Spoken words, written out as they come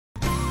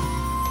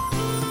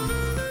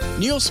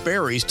Neil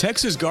Sperry's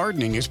Texas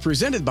Gardening is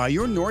presented by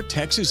your North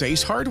Texas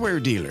Ace Hardware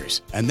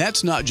dealers. And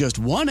that's not just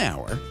 1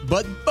 hour,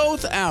 but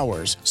both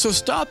hours. So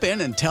stop in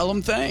and tell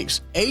them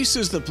thanks. Ace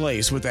is the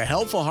place with the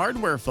helpful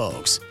hardware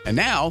folks. And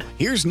now,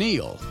 here's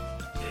Neil.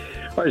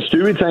 All right,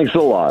 Stewie, thanks a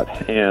lot.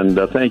 And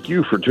thank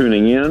you for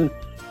tuning in.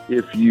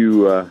 If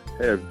you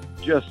have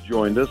just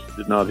joined us,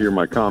 did not hear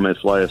my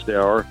comments last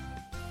hour,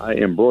 I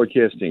am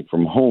broadcasting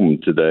from home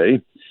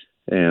today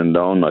and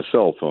on my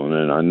cell phone.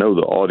 And I know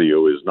the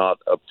audio is not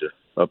up to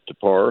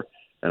par,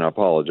 and I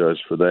apologize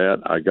for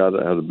that. I got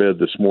out of bed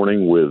this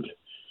morning with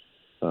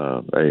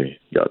I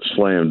got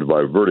slammed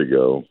by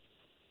vertigo.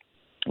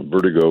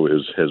 Vertigo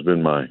has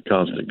been my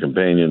constant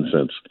companion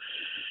since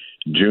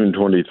June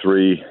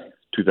 23,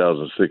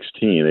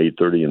 2016,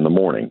 8:30 in the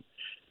morning.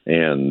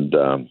 And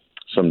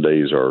some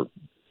days are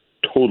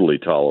totally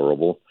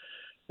tolerable,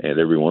 and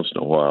every once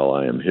in a while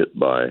I am hit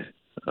by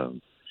a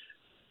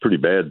pretty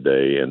bad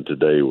day, and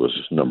today was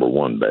number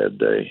one bad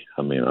day.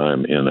 I mean,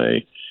 I'm in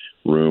a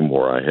room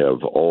where I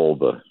have all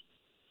the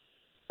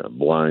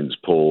blinds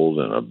pulled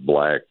and a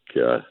black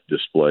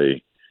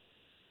display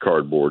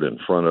cardboard in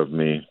front of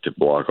me to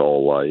block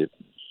all light.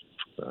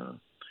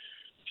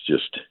 It's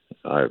just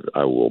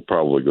I will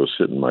probably go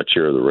sit in my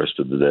chair the rest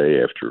of the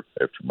day after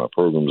my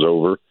program's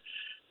over,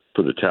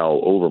 put a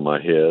towel over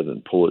my head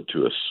and pull it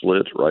to a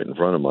slit right in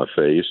front of my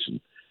face,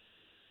 and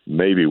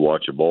maybe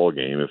watch a ball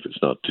game if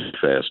it's not too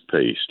fast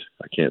paced.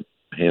 I can't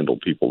handle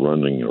people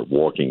running or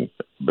walking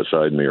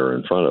beside me or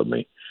in front of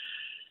me.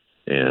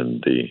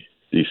 And the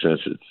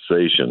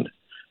desensitization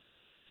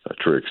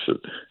tricks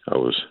that I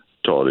was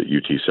taught at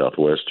UT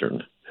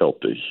Southwestern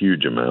helped a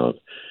huge amount,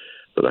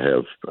 but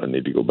I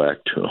need to go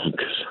back to them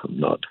because I'm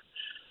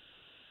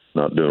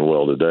not doing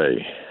well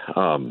today.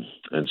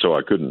 And so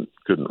I couldn't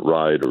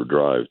ride or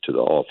drive to the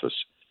office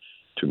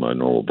to my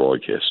normal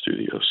broadcast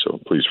studio. So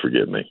please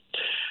forgive me.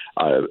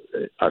 I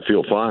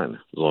feel fine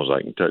as long as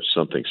I can touch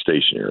something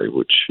stationary,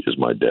 which is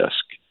my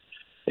desk.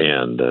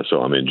 And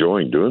so I'm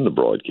enjoying doing the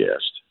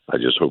broadcast. I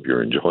just hope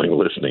you're enjoying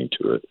listening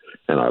to it,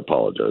 and I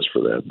apologize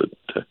for that. But,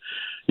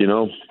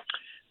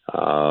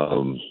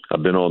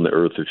 I've been on the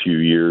earth a few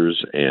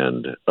years,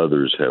 and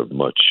others have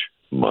much,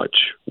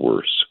 much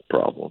worse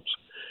problems.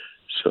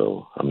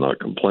 So I'm not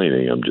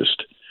complaining. I'm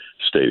just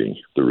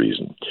stating the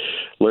reason.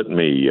 Let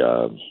me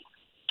I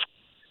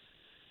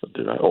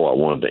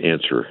wanted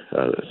to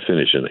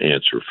finish an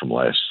answer from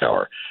last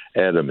hour.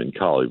 Adam in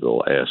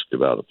Colleyville asked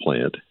about a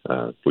plant,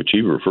 which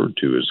he referred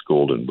to as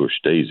golden bush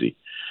daisy.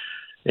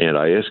 And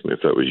I asked him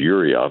if that was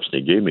Euryops, and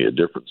he gave me a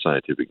different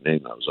scientific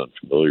name I was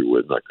unfamiliar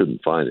with, and I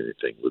couldn't find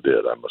anything with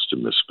it. I must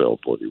have misspelled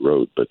what he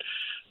wrote. But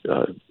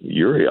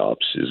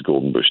Euryops is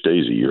golden bush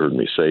daisy. You heard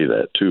me say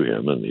that to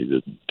him, and he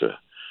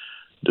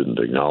didn't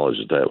acknowledge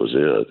that was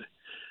it.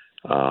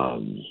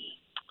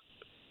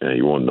 And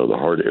he wanted to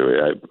know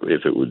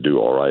if it would do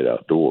all right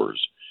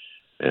outdoors.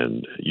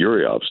 And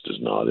Euryops does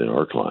not in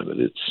our climate.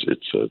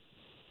 It's a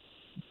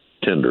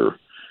tender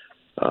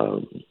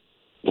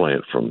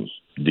plant from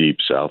deep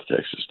South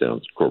Texas down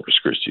to Corpus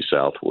Christi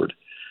southward.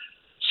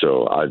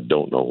 So I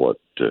don't know what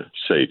to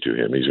say to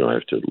him. He's going to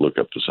have to look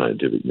up the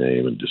scientific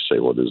name and just say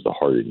what is the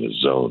hardiness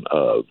zone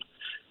of,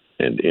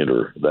 and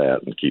enter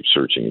that and keep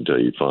searching until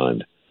you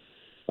find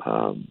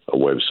a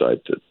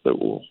website that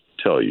will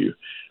tell you.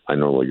 I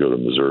normally go to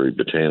Missouri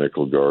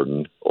Botanical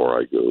Garden, or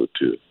I go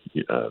to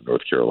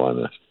North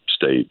Carolina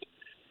State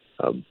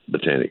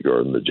Botanic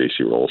Garden, the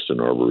J.C. Ralston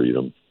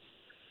Arboretum,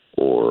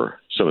 or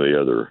some of the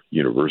other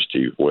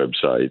university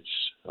websites,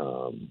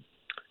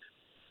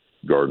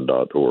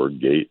 garden.org,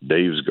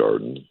 Dave's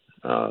Garden,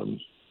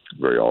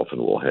 very often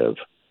will have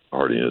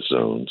hardiness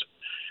zones.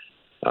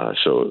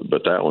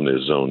 But that one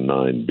is zone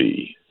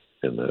 9B,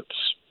 and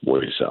that's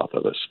way south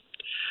of us.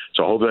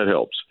 So I hope that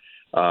helps.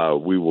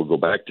 We will go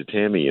back to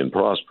Tammy and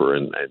Prosper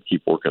and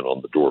keep working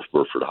on the dwarf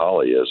Burford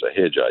holly as a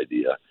hedge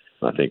idea.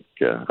 I think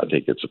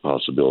it's a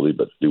possibility,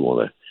 but I do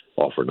want to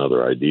offer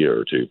another idea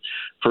or two.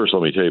 First,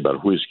 let me tell you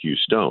about Whiz-Q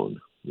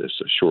Stone. This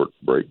is a short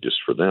break just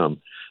for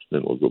them.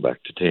 Then we'll go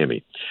back to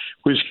Tammy.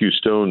 Whiz-Q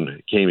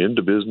Stone came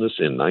into business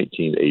in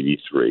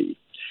 1983.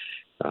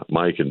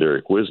 Mike and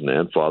Derek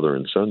Wisnant, father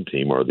and son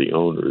team, are the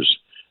owners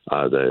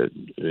that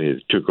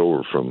took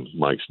over from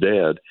Mike's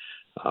dad.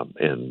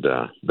 And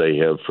they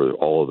have, for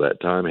all of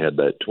that time, had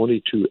that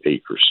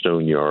 22-acre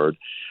stone yard.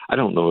 I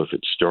don't know if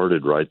it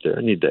started right there.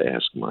 I need to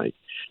ask Mike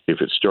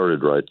if it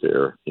started right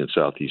there in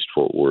southeast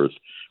Fort Worth,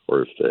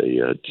 or if they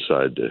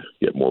decided to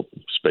get more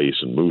space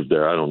and move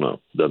there. I don't know.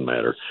 Doesn't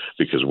matter,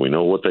 because we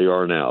know what they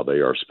are now. They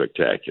are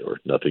spectacular,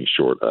 nothing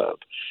short of.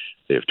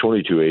 They have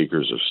 22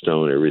 acres of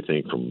stone,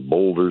 everything from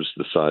boulders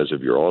the size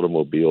of your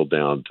automobile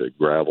down to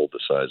gravel the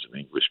size of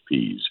English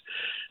peas,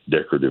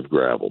 decorative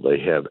gravel. They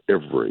have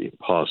every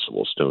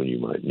possible stone you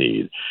might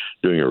need.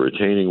 Doing a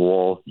retaining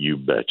wall, you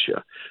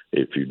betcha.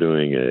 If you're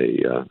doing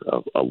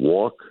a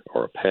walk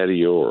or a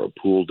patio or a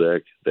pool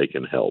deck, they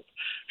can help.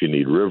 If you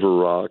need river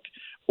rock,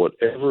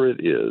 whatever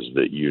it is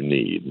that you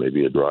need,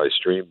 maybe a dry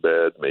stream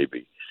bed,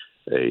 maybe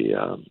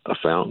a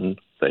fountain,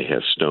 they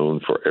have stone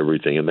for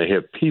everything, and they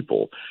have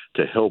people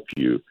to help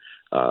you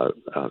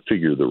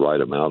figure the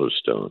right amount of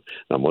stone.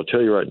 Now, I'm going to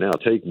tell you right now,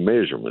 take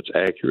measurements,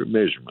 accurate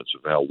measurements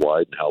of how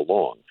wide and how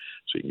long,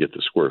 so you can get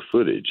the square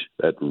footage.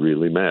 That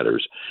really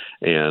matters.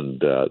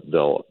 And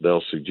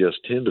they'll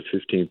suggest 10 to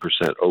 15%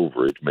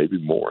 overage, maybe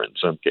more in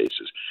some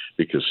cases,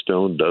 because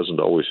stone doesn't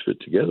always fit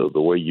together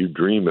the way you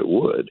dream it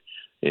would.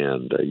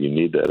 And you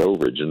need that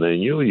overage. And then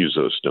you'll use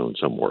those stones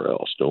somewhere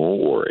else. Don't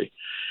worry.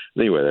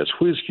 Anyway, that's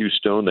WhizQ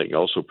Stone. They can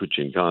also put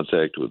you in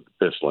contact with the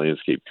best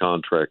landscape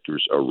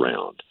contractors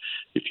around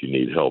if you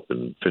need help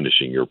in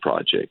finishing your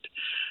project.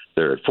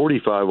 They're at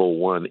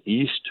 4501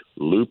 East,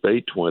 Loop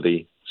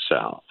 820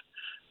 South.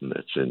 And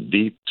that's in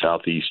deep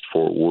southeast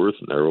Fort Worth,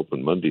 and they're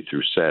open Monday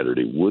through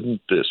Saturday.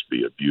 Wouldn't this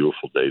be a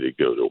beautiful day to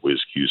go to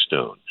WhizQ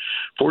Stone?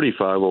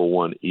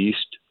 4501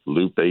 East,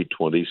 Loop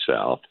 820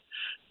 South.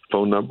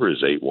 Phone number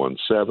is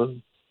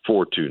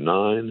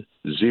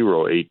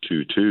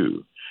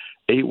 817-429-0822.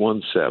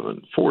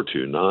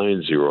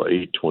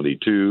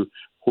 817-429-0822.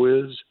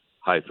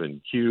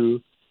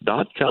 Whiz-Q.com.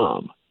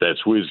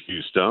 That's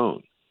WhizQ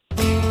Stone.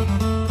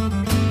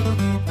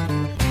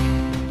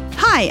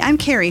 Hi, I'm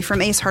Carrie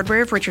from Ace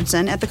Hardware of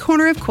Richardson at the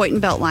corner of Coit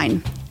and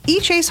Beltline.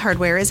 Each Ace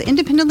Hardware is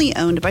independently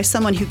owned by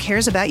someone who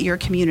cares about your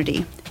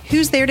community.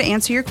 Who's there to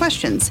answer your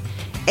questions?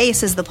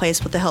 Ace is the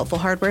place with the helpful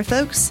hardware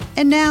folks.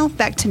 And now,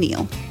 back to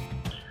Neil.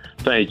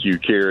 Thank you,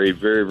 Carrie,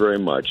 very, very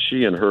much.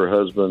 She and her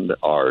husband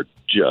are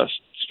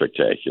just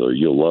spectacular.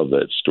 You'll love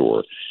that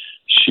store.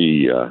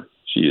 She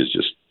is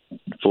just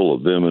full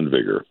of vim and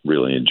vigor.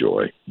 Really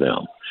enjoy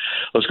them.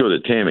 Let's go to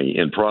Tammy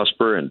in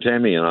Prosper. And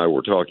Tammy and I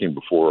were talking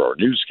before our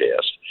news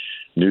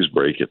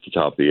break at the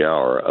top of the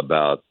hour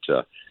about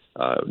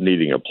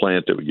needing a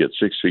plant that would get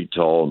 6 feet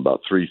tall and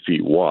about 3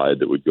 feet wide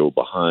that would go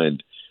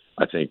behind,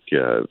 I think,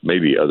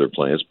 maybe other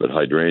plants, but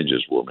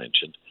hydrangeas were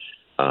mentioned.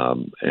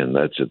 And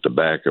that's at the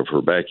back of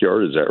her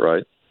backyard. Is that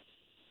right?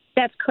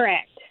 That's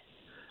correct.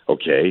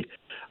 Okay.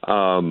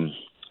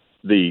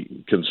 The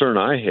concern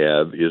I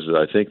have is that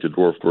I think the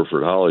dwarf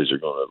Burford hollies are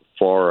going to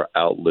far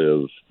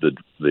outlive the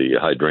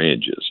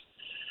hydrangeas.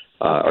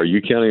 Are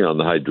you counting on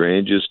the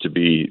hydrangeas to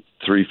be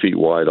 3 feet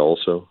wide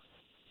also?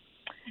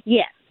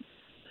 Yes.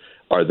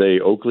 Are they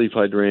oak leaf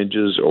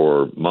hydrangeas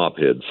or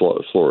mophead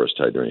florist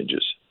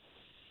hydrangeas?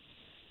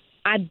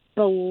 I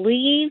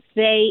believe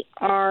they're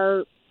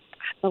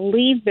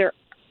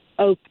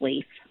oak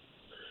leaf.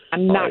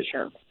 I'm not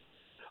sure.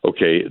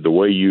 Okay, the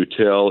way you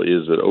tell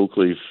is that oak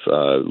leaf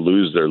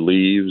lose their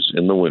leaves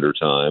in the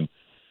wintertime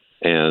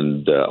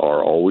and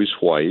are always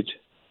white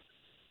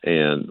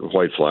and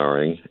white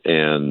flowering.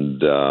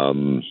 And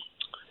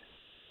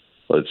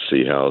let's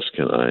see, how else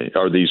can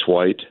are these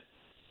white?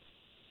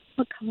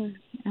 What color?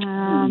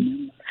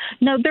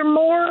 No, they're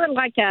more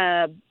like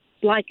a,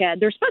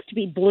 they're supposed to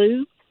be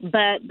blue,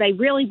 but they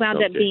really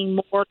wound up being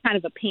more kind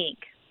of a pink.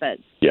 But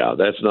yeah,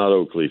 that's not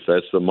oak leaf.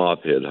 That's the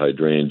mophead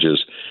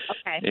hydrangeas.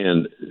 Okay.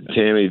 And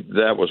Tammy,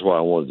 that was why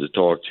I wanted to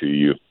talk to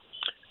you.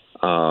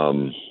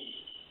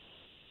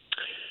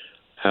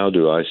 How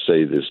do I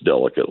say this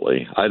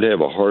delicately? I'd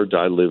have a hard time.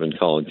 I live in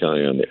Collin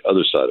County on the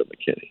other side of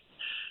McKinney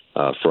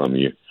from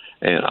you,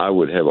 and I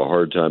would have a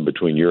hard time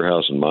between your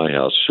house and my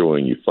house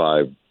showing you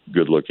 5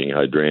 good-looking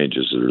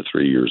hydrangeas that are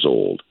 3 years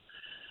old.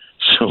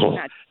 So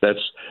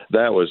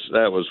that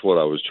was what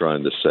I was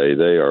trying to say.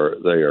 They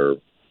are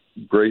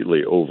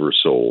greatly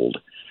oversold,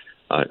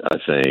 I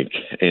think.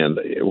 And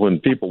when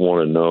people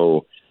want to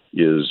know,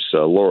 is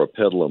Laura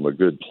Pedlum a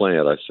good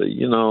plant? I say,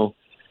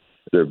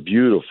 they're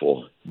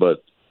beautiful,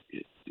 but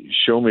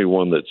show me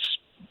one that's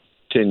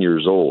 10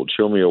 years old.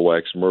 Show me a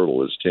wax myrtle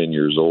that's 10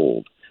 years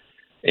old.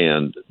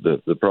 And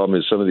the problem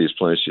is some of these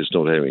plants just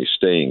don't have any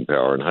staying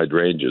power, and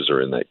hydrangeas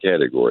are in that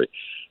category.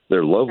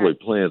 They're lovely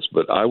plants,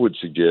 but I would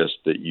suggest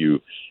that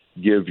you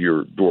give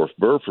your dwarf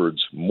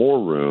Burefords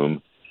more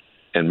room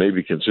and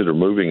maybe consider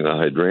moving the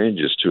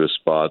hydrangeas to a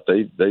spot.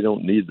 They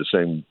don't need the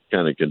same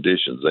kind of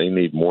conditions. They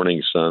need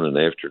morning sun and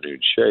afternoon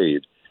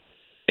shade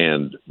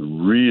and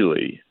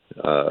really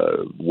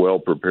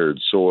well-prepared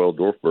soil.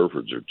 Dwarf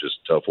Burefords are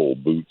just tough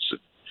old boots that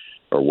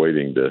are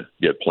waiting to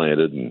get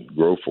planted and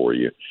grow for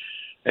you.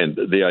 And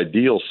the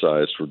ideal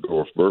size for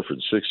dwarf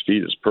Burford, 6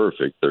 feet, is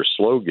perfect. They're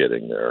slow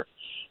getting there.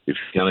 If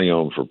you're counting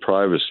on them for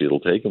privacy, it'll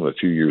take them a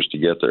few years to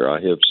get there.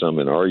 I have some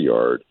in our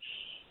yard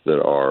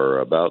that are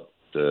about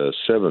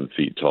 7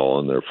 feet tall,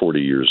 and they're 40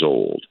 years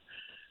old.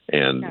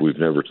 And we've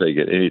never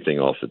taken anything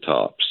off the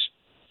tops.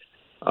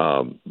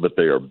 But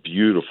they are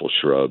beautiful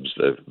shrubs.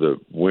 The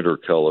winter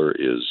color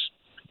is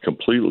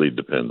completely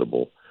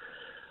dependable.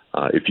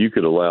 If you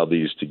could allow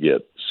these to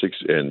get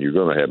 6, and you're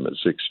going to have them at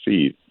 6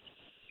 feet,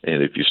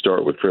 and if you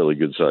start with fairly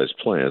good-sized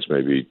plants,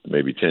 maybe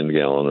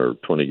 10-gallon or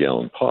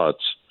 20-gallon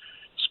pots,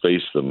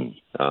 space them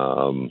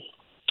 4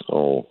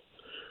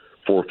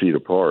 feet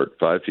apart,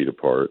 5 feet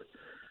apart,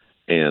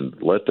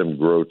 and let them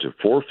grow to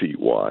 4 feet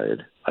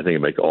wide, I think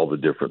it make all the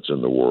difference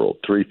in the world.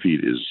 3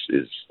 feet is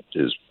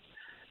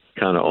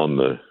kind of on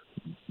the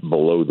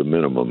below the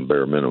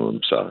bare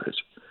minimum size.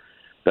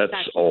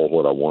 That's all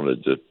what I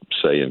wanted to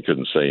say and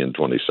couldn't say in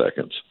 20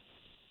 seconds.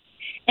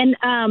 And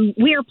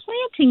we are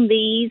planting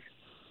these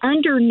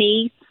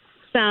underneath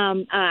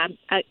some a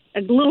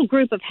little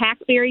group of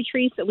hackberry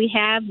trees that we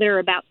have. They're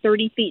about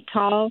 30 feet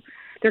tall.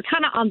 They're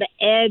kind of on the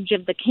edge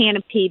of the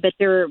canopy, but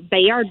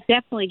they are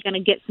definitely going to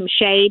get some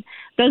shade.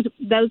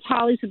 Those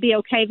hollies would be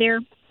okay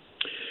there?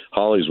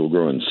 Hollies will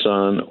grow in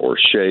sun or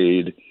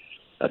shade.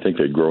 I think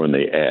they grow in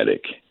the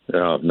attic.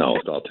 No,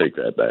 I'll take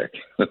that back.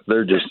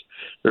 They're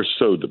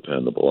so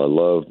dependable. I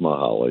love my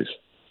hollies.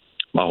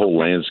 My whole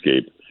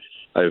landscape,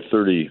 I have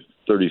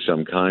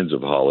 30-some kinds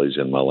of hollies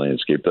in my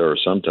landscape. There are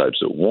some types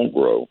that won't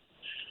grow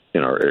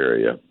in our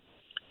area.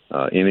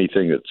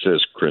 Anything that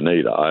says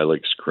crenata,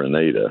 Ilex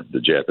crenata,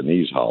 the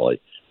Japanese holly,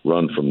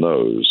 run from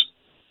those.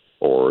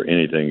 Or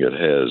anything that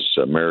has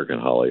American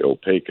holly,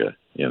 opaca,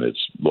 in its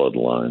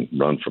bloodline,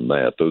 run from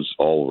that. Those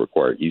all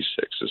require E6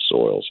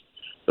 soils,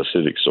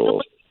 acidic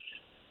soils.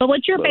 But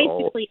what you're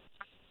basically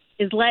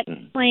is let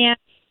plant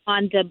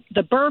on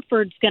the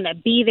Burford's going to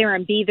be there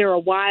and be there a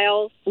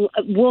while.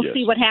 We'll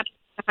see what happens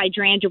with the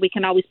hydrangea. We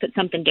can always put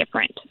something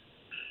different.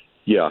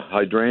 Yeah,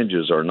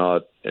 hydrangeas are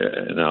not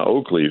now.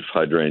 Oak leaf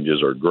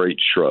hydrangeas are great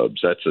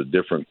shrubs. That's a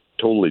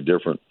totally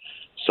different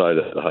side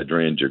of the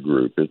hydrangea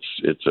group.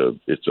 It's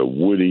a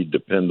woody,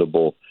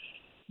 dependable,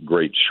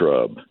 great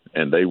shrub,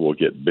 and they will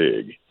get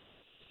big.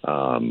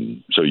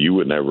 So you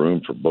wouldn't have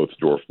room for both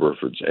dwarf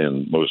Burfords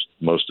and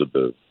most of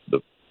the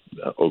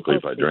oak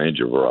leaf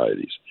hydrangea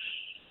varieties.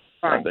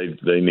 Right.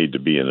 They need to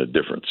be in a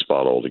different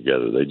spot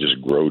altogether. They just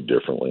grow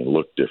differently and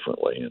look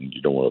differently, and you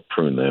don't want to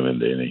prune them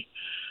into any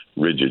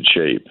rigid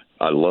shape.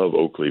 I love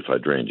oak leaf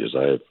hydrangeas.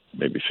 I have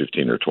maybe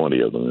 15 or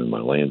 20 of them in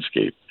my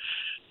landscape,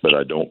 but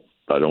I don't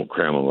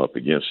cram them up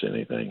against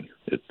anything.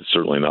 It's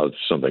certainly not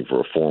something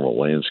for a formal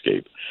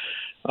landscape.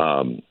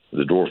 The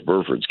dwarf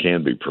Burfords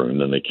can be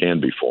pruned, and they can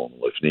be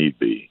formal if need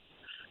be,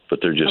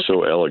 but they're just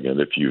so elegant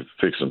if you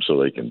fix them so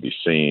they can be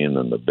seen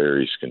and the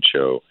berries can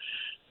show.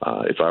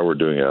 If I were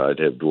doing it, I'd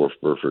have dwarf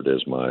Burford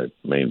as my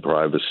main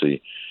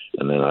privacy,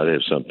 and then I'd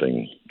have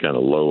something kind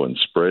of low and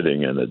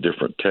spreading and a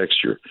different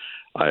texture.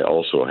 I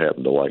also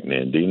happen to like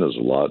Nandinas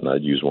a lot, and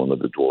I'd use one of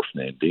the dwarf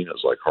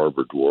Nandinas, like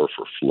Harbor Dwarf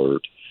or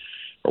Flirt,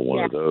 or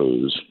one of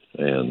those,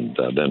 and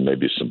then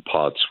maybe some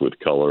pots with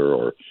color,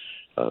 or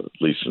at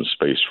least some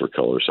space for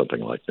color,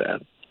 something like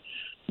that.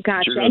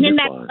 Gotcha. And in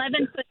that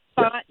 11-foot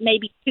spot,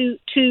 maybe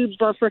two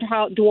Burford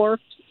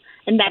dwarfs,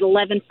 and that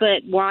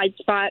 11-foot wide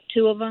spot,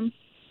 two of them.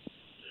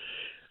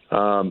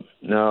 No,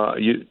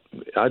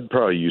 I'd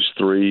probably use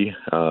three.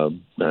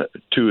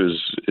 Two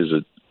is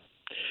a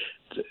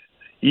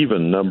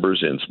even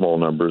numbers and small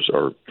numbers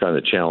are kind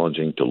of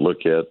challenging to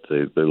look at.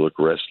 They look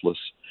restless.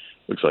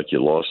 Looks like you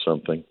lost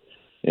something.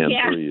 And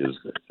three is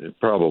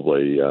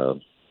probably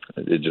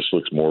it just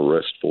looks more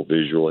restful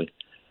visually.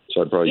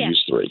 So I'd probably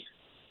use three.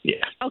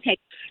 Yeah. Okay.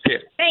 Yeah.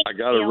 I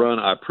got to run.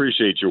 I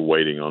appreciate you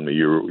waiting on me.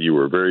 You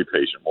were very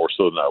patient, more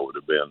so than I would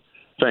have been.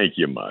 Thank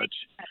you much.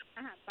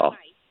 Bye.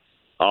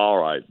 All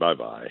right.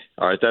 Bye-bye.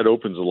 All right. That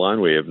opens the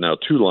line. We have now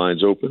two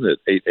lines open at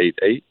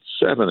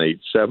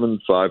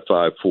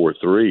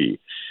 888-787-5543.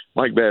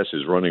 Mike Bass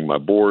is running my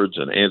boards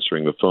and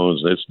answering the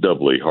phones, and it's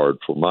doubly hard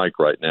for Mike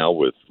right now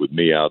with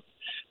me out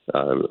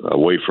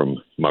away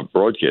from my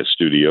broadcast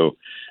studio,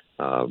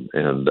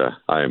 and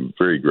I am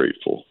very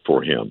grateful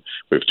for him.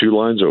 We have two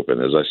lines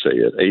open, as I say,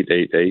 at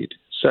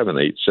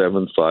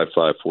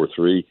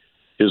 888-787-5543.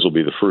 His will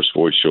be the first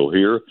voice you'll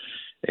hear,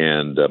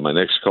 and my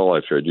next call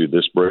after I do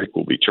this break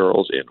will be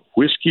Charles in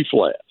Whiskey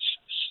Flats.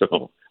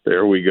 So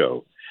there we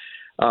go.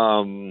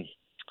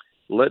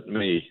 Let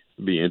me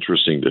be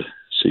interesting to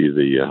see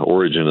the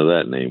origin of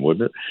that name,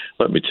 wouldn't it?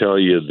 Let me tell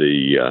you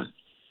the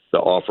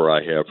offer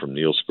I have from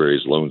Neil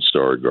Sperry's Lone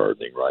Star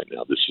Gardening right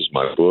now. This is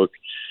my book,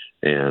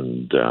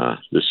 and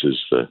this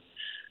is the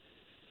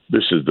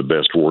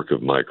best work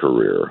of my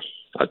career.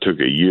 I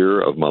took a year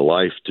of my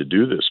life to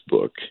do this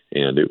book,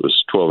 and it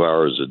was 12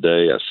 hours a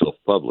day. I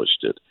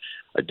self-published it.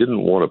 I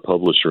didn't want a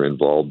publisher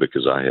involved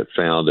because I have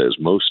found, as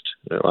most,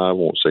 I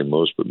won't say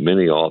most, but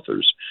many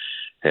authors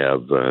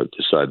have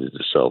decided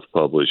to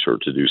self-publish or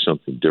to do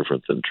something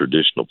different than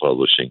traditional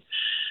publishing,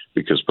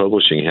 because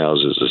publishing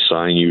houses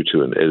assign you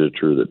to an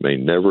editor that may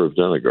never have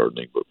done a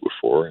gardening book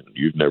before and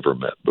you've never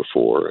met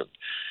before.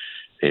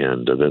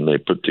 And then they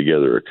put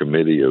together a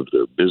committee of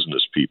their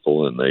business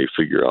people, and they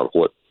figure out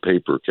what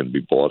paper can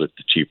be bought at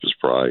the cheapest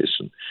price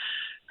and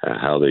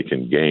how they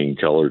can gang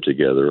color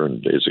together,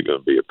 and is it going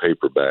to be a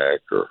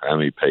paperback or how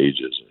many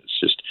pages. It's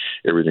just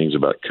everything's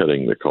about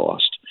cutting the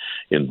cost.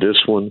 In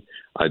this one,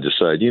 I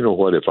decide, you know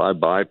what, if I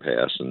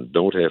bypass and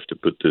don't have to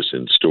put this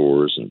in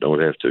stores and don't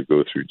have to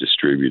go through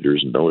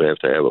distributors and don't have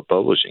to have a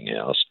publishing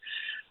house,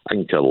 I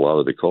can cut a lot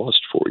of the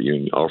cost for you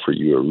and offer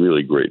you a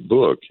really great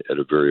book at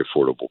a very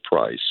affordable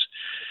price,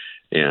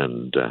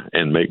 and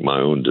make my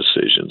own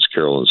decisions.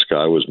 Carolyn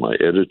Sky was my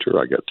editor.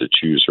 I got to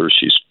choose her.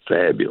 She's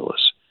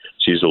fabulous.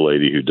 She's the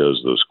lady who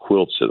does those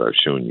quilts that I've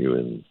shown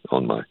you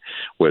on my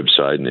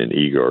website and in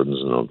eGardens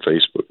and on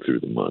Facebook through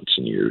the months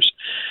and years.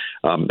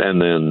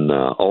 And then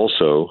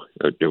also,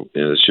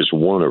 it's just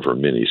one of her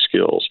many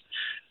skills.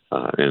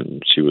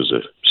 And she was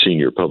a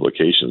senior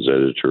publications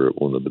editor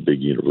at one of the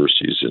big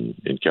universities in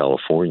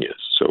California.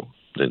 So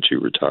Then she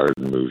retired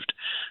and moved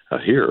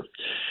here.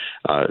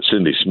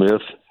 Cindy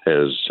Smith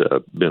has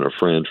been a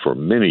friend for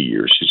many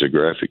years. She's a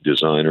graphic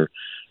designer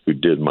who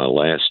did my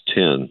last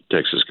 10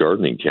 Texas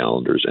gardening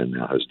calendars and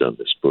now has done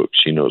this book.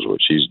 She knows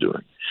what she's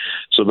doing.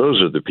 So those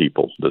are the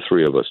people. The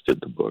three of us did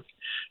the book.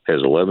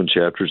 Has 11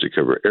 chapters that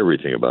cover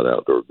everything about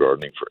outdoor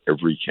gardening for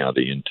every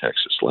county in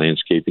Texas.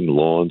 Landscaping,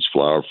 lawns,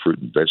 flower, fruit,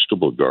 and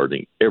vegetable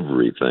gardening,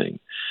 everything.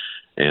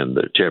 And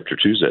chapter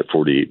 2 is that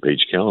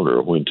 48-page calendar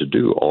of when to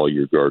do all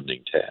your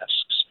gardening tasks.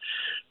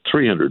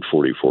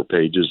 344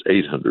 pages,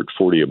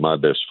 840 of my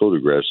best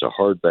photographs, a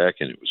hardback,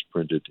 and it was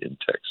printed in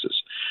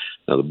Texas.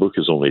 Now, the book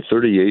is only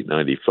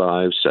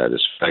 $38.95,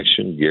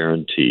 satisfaction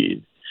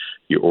guaranteed.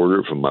 You order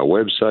it from my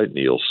website,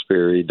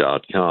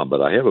 neilsperry.com.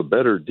 But I have a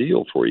better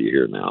deal for you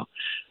here now.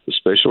 The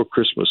special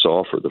Christmas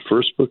offer, the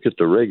first book at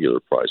the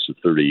regular price of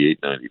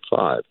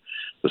 $38.95.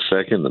 The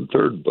second and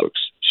third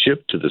books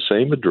shipped to the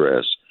same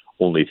address,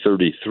 only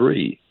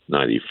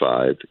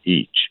 $33.95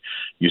 each.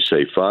 You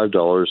save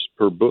 $5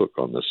 per book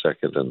on the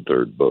second and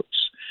third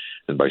books.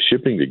 And by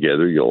shipping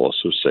together, you'll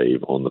also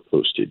save on the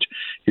postage.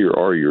 Here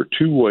are your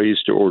two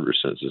ways to order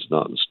since it's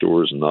not in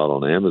stores and not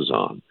on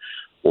Amazon.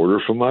 Order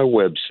from my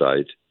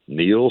website,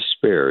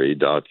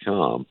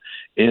 neilsperry.com,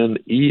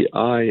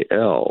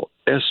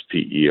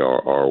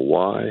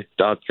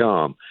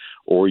 neilsperry.com,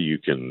 or you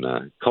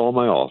can call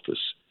my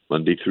office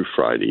Monday through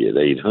Friday at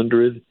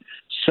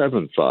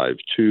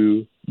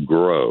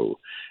 800-752-GROW.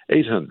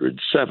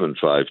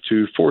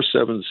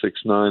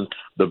 800-752-4769.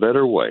 The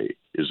better way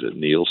is at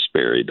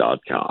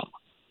neilsperry.com.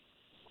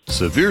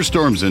 Severe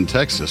storms in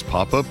Texas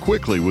pop up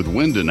quickly with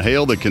wind and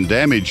hail that can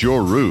damage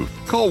your roof.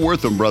 Call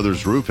Wortham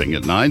Brothers Roofing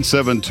at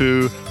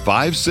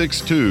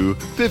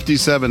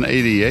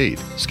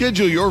 972-562-5788.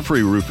 Schedule your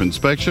free roof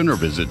inspection or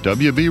visit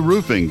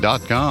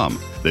wbroofing.com.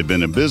 They've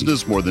been in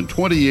business more than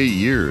 28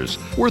 years.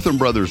 Wortham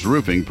Brothers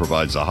Roofing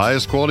provides the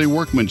highest quality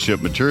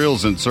workmanship,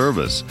 materials, and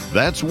service.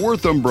 That's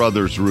Wortham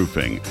Brothers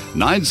Roofing.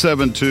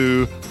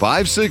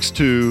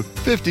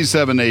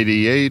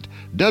 972-562-5788.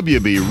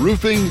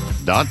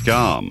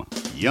 wbroofing.com.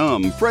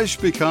 Yum, fresh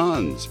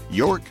pecans.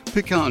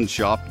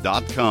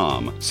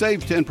 YorkPecanShop.com.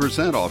 Save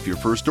 10% off your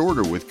first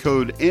order with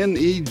code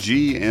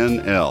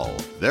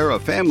NEGNL. They're a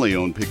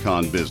family-owned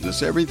pecan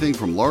business. Everything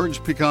from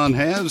large pecan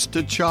halves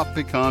to chopped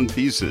pecan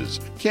pieces.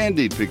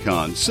 Candied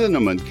pecan,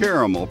 cinnamon,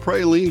 caramel,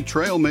 praline,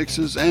 trail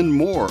mixes, and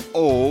more.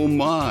 Oh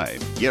my!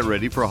 Get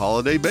ready for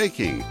holiday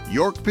baking.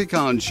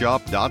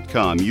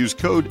 YorkPecanShop.com. Use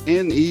code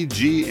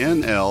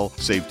NEGNL.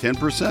 Save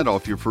 10%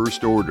 off your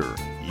first order.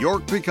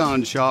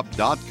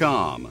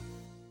 YorkPecanShop.com.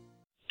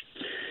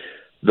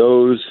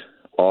 Those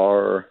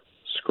are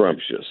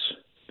scrumptious.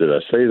 Did I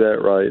say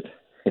that right?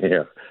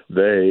 Yeah,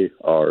 they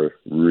are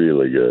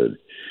really good.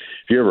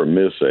 If you ever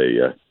miss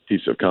a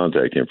piece of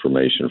contact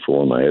information for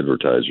one of my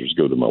advertisers,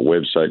 go to my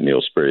website,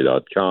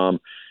 neilsperry.com,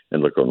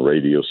 and look on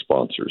radio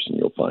sponsors, and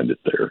you'll find it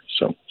there.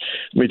 So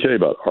let me tell you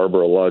about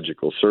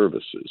Arborilogical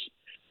Services.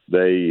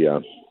 They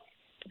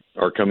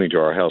are coming to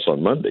our house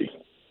on Monday.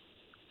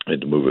 I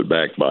had to move it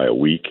back by a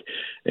week,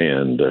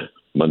 and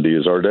Monday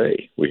is our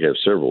day. We have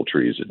several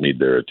trees that need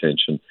their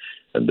attention,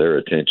 and their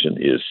attention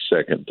is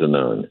second to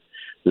none.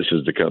 This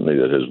is the company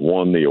that has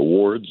won the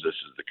awards. This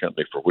is the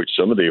company for which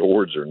some of the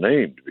awards are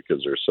named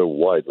because they're so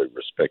widely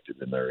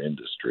respected in their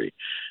industry,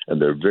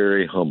 and they're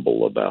very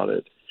humble about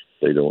it.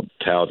 They don't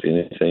tout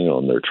anything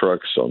on their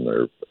trucks, on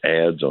their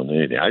ads, on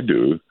anything. I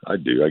do. I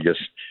guess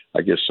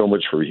so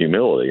much for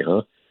humility,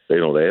 huh? They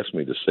don't ask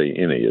me to say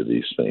any of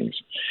these things.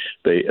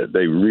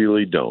 They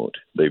really don't.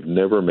 They've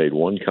never made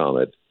one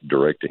comment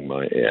directing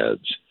my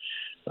ads.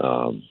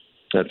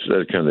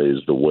 That kind of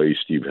is the way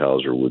Steve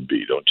Hauser would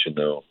be, don't you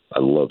know? I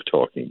love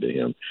talking to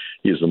him.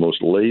 He is the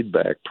most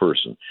laid-back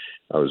person.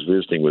 I was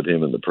visiting with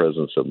him in the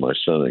presence of my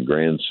son and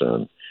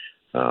grandson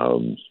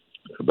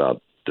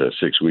about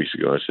 6 weeks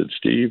ago. I said,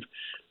 Steve,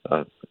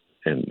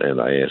 and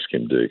I asked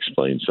him to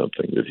explain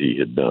something that he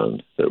had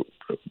done that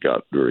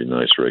got very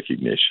nice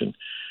recognition.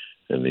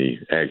 And he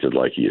acted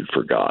like he had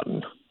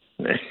forgotten.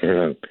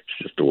 It's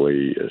just the way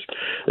he is.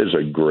 It's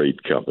a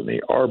great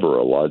company,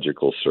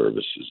 Arborilogical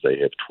Services. They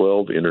have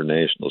 12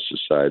 International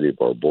Society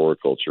of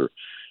Arboriculture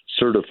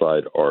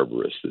certified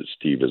arborists that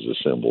Steve has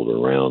assembled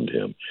around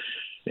him.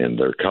 And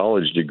they're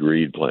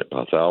college-degreed plant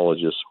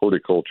pathologists,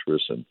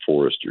 horticulturists, and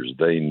foresters.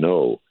 They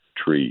know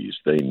trees.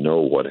 They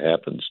know what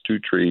happens to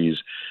trees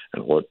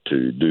and what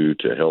to do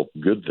to help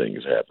good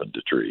things happen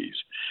to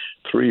trees.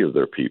 3 of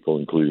their people,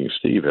 including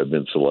Steve, have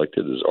been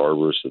selected as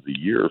Arborists of the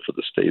Year for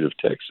the state of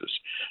Texas.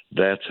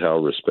 That's how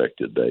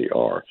respected they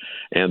are.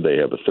 And they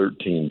have a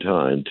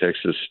 13-time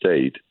Texas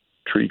State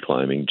tree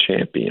climbing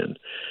champion,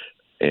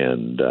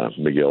 and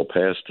Miguel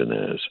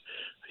Pastanez.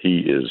 He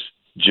is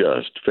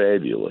just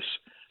fabulous,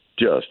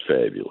 just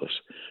fabulous.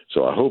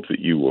 So I hope that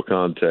you will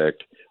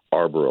contact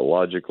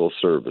Arborilogical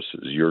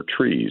Services. Your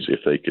trees,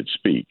 if they could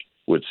speak,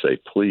 would say,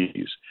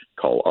 please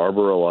call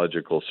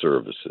Arborilogical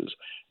Services,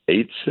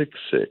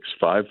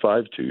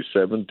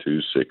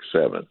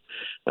 866-552-7267.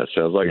 That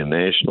sounds like a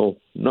national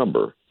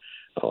number,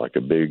 like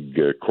a big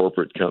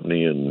corporate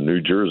company in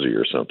New Jersey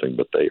or something,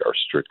 but they are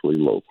strictly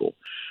local.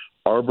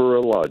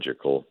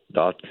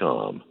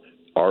 Arborological.com.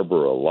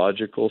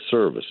 Arborilogical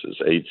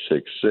Services,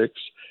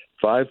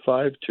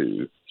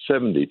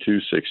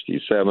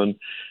 866-552-7267.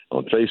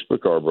 On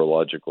Facebook,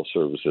 Arborilogical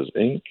Services,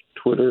 Inc.,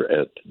 Twitter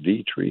at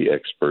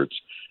 @TheTreeExperts,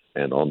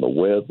 and on the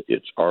web,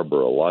 it's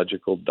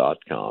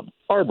arborilogical.com.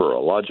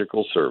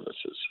 Arborilogical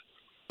Services.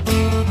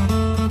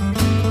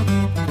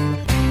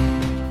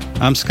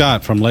 I'm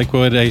Scott from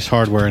Lakewood Ace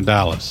Hardware in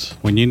Dallas.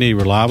 When you need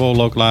reliable,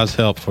 localized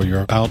help for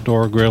your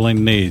outdoor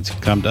grilling needs,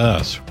 come to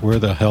us. We're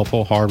the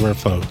helpful hardware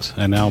folks.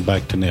 And now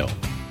back to Neil.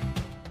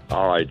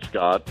 All right,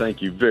 Scott,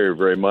 thank you very,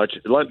 very much.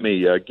 Let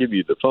me give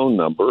you the phone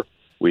number.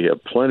 We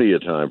have plenty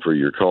of time for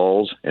your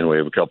calls, and we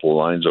have a couple of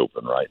lines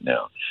open right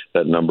now.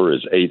 That number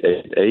is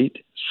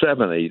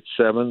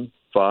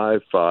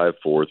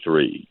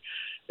 888-787-5543.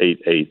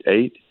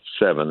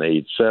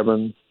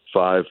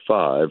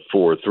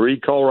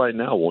 888-787-5543. Call right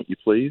now, won't you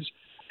please?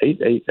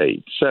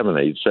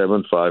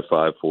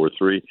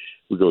 888-787-5543.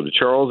 We go to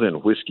Charles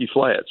in Whiskey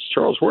Flats.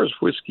 Charles, where's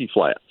Whiskey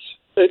Flats?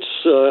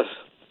 It's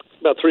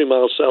about 3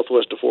 miles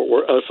southwest of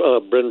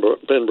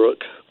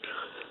Benbrook.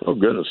 Oh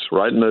goodness,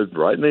 right in the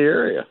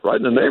area, right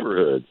in the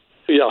neighborhood.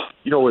 Yeah.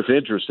 You know what's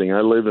interesting?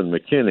 I live in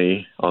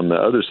McKinney, on the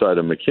other side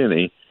of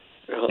McKinney,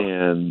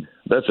 and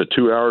that's a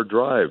 2-hour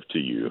drive to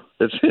you.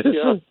 It's a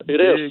big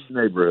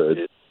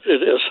neighborhood.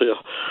 It is. Yeah.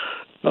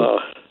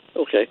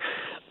 Okay.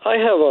 I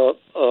have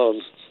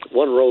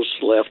one rose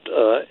left,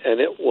 and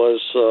it was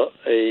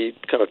a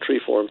kind of tree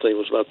form thing. It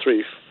was about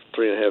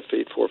 3.5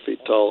 feet, 4 feet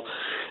tall,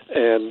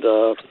 and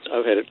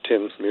I've had it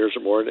 10 years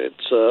or more. And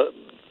it's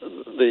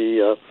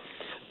the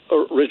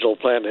original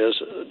plant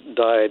has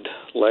died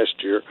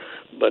last year,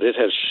 but it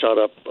has shot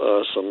up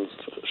some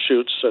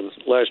shoots. And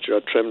last year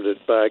I trimmed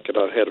it back, and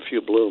I had a few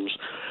blooms.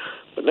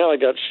 But now I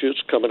got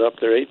shoots coming up.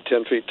 They're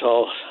 8-10 feet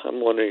tall. I'm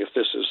wondering if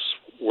this is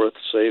worth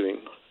saving.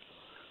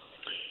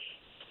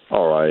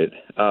 All right.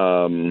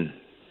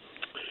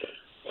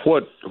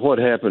 What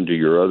happened to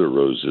your other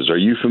roses? Are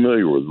you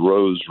familiar with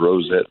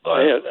rosette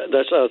violet?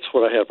 That's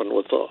what happened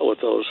with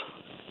those.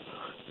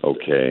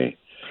 Okay.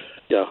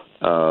 Yeah.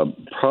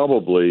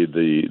 Probably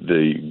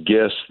the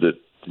guess that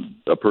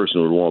a person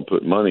would want to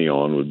put money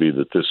on would be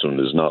that this one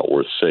is not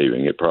worth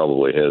saving. It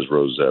probably has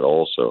rosette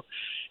also.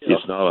 Yeah.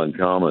 It's not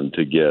uncommon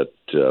to get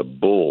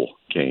bull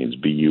canes,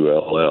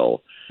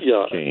 Bull.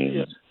 Yeah.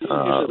 Canes.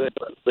 Yeah.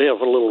 They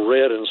have a little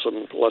red and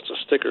lots of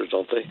stickers,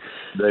 don't they?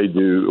 They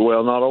do.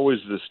 Well, not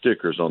always the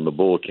stickers on the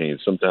bull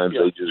canes. Sometimes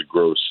they just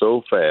grow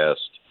so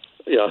fast,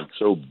 and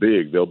so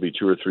big, they'll be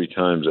 2 or 3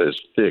 times as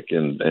thick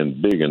and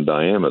big in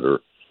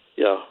diameter.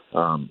 Yeah.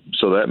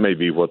 So that may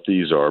be what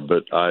these are,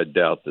 but I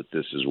doubt that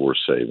this is worth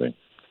saving.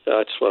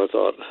 That's what I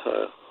thought.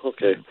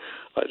 Okay.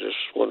 I just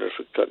wonder if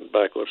cutting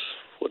back would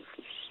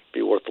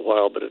be worth a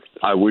while, but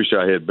I wish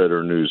I had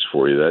better news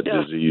for you. That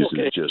disease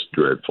is just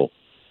dreadful.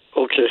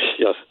 Okay,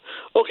 yeah.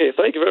 Okay,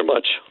 thank you very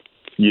much.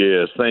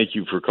 Yes, thank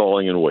you for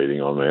calling and waiting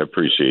on me. I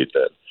appreciate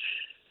that.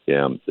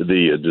 Yeah,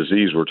 the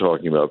disease we're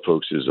talking about,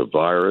 folks, is a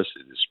virus.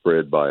 It is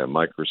spread by a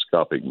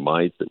microscopic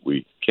mite that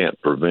we can't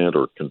prevent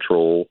or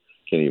control,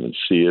 can't even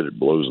see it. It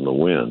blows in the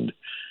wind.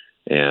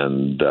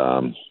 And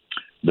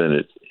then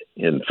it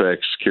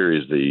infects,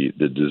 carries the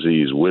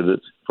disease with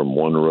it from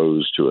one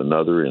rose to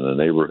another in a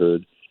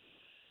neighborhood.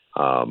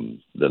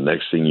 The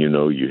next thing you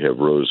know, you have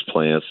rose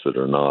plants that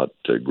are not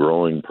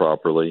growing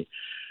properly.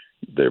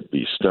 They'll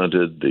be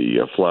stunted.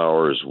 The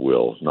flowers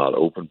will not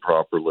open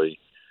properly.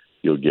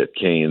 You'll get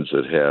canes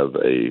that have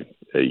a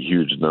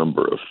huge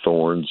number of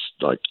thorns,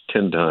 like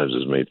 10 times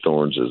as many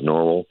thorns as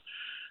normal.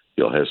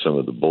 You'll have some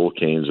of the bull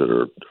canes that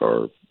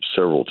are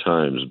several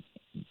times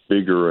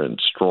bigger and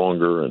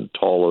stronger and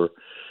taller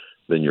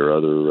than your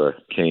other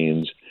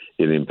canes.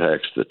 It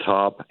impacts the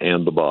top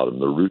and the bottom.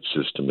 The root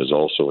system is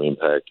also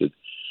impacted.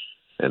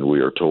 And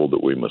we are told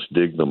that we must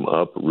dig them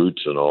up,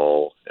 roots and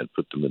all, and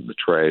put them in the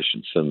trash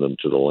and send them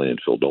to the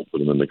landfill. Don't put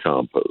them in the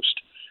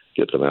compost.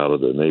 Get them out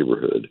of the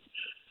neighborhood.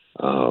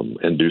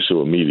 And do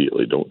so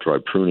immediately. Don't try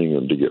pruning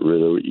them to get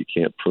rid of it. You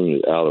can't prune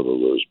it out of a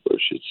rose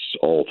bush. It's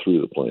all through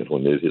the plant.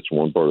 When it hits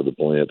one part of the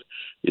plant,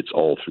 it's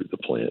all through the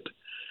plant.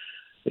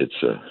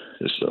 It's an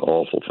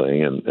awful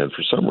thing. And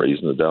for some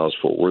reason, the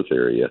Dallas-Fort Worth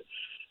area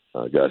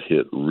got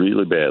hit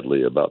really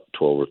badly about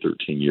 12 or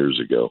 13 years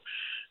ago.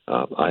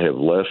 I have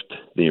left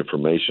the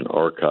information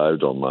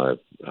archived on my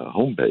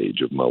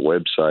homepage of my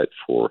website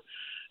for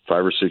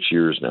 5 or 6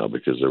 years now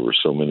because there were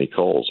so many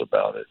calls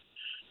about it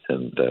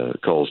and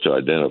calls to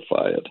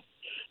identify it.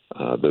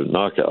 The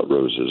knockout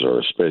roses are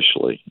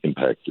especially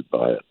impacted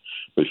by it.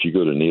 But if you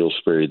go to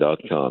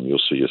neilsperry.com, you'll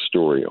see a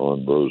story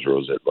on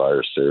rosette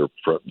virus there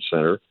front and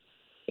center,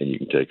 and you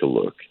can take a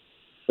look.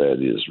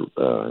 That is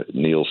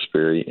Neil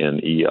Sperry,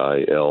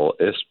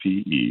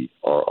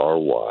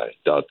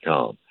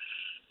 NeilSperry.com.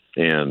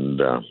 And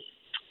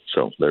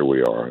so there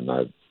we are. And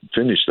I've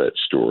finished that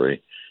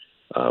story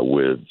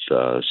with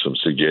some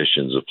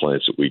suggestions of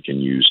plants that we can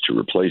use to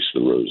replace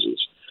the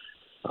roses.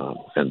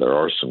 And there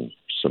are some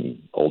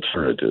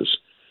alternatives.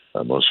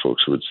 Most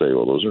folks would say,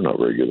 well, those are not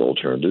very good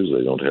alternatives.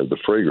 They don't have the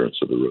fragrance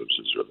of the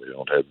roses, or they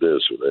don't have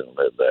this, or they don't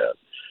have that.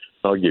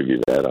 I'll give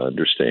you that. I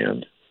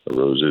understand. A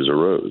rose is a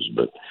rose,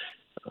 but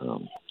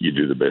you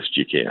do the best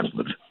you can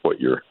with what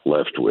you're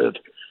left with.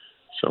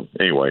 So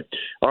anyway,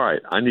 all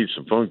right, I need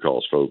some phone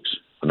calls, folks.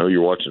 I know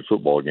you're watching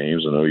football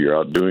games. I know you're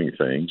out doing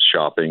things,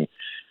 shopping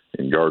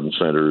in garden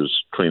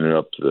centers, cleaning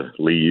up the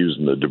leaves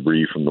and the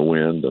debris from the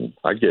wind, and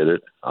I get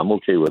it. I'm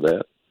okay with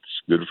that.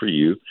 It's good for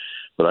you.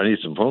 But I need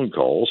some phone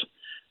calls.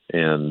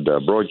 And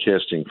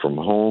broadcasting from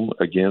home,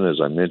 again, as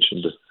I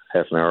mentioned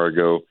half an hour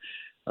ago,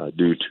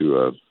 due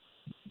to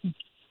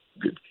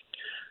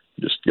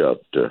just got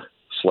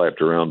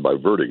slapped around by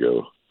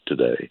vertigo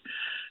today.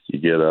 You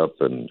get up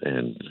and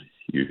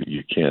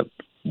you can't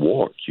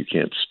walk, you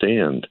can't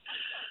stand.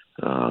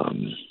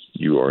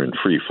 You are in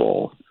free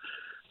fall.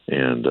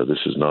 And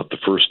this is not the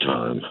first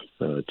time.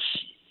 It's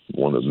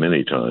one of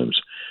many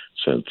times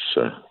since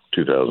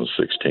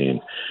 2016.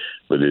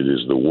 But it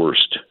is the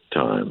worst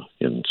time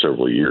in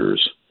several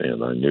years,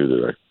 and I knew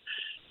that I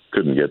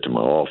couldn't get to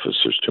my office.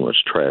 There's too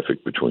much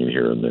traffic between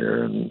here and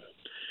there, and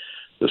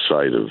the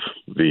sight of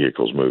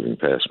vehicles moving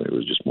past me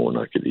was just more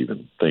than I could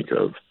even think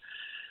of.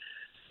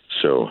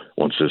 So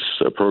once this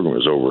program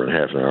is over in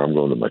half an hour, I'm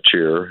going to my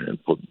chair and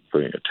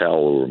putting a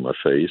towel over my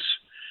face.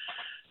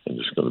 I'm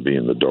just going to be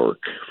in the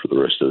dark for the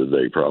rest of the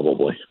day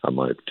probably. I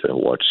might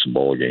watch some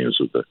ball games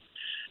with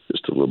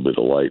just a little bit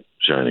of light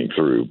shining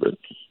through, but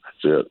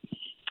that's it.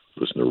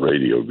 Listen to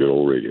radio, good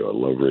old radio. I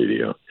love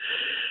radio.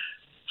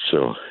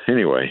 So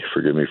anyway,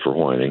 forgive me for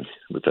whining,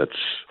 but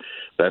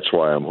that's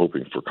why I'm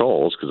hoping for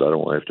calls, because I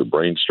don't have to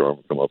brainstorm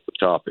and come up with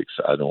topics.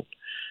 I don't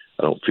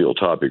feel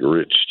topic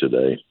rich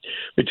today.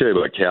 Let me tell you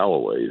about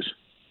Callaway's.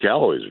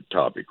 Callaway's are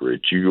topic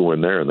rich. You go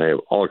in there and they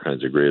have all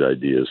kinds of great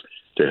ideas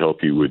to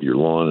help you with your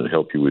lawn and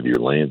help you with your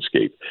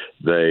landscape.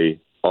 They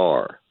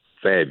are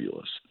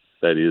fabulous.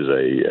 That is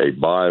a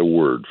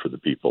byword for the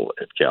people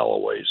at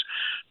Callaway's.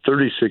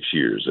 36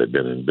 years they've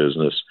been in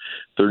business.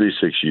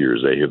 36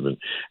 years they have been.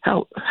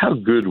 How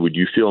good would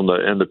you feel?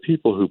 And the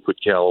people who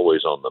put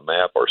Callaway's on the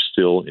map are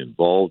still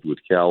involved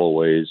with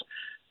Callaway's,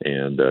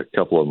 and a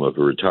couple of them have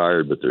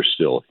retired, but they're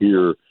still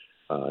here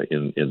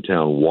in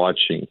town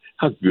watching.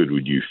 How good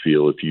would you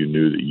feel if you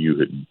knew that you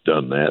had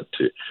done that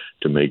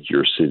to make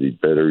your city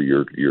better,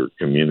 your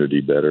community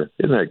better?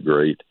 Isn't that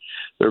great?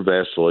 Their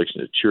vast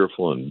selection of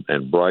cheerful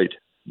and bright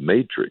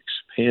matrix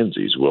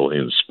pansies will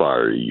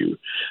inspire you.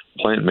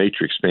 Plant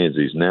matrix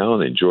pansies now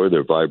and enjoy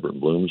their vibrant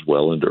blooms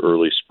well into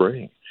early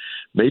spring.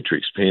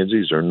 Matrix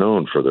pansies are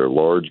known for their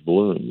large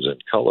blooms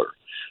and color.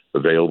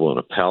 Available in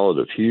a palette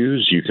of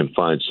hues, you can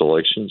find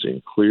selections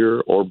in clear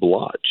or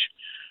blotch.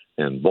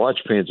 And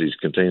blotch pansies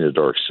contain a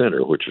dark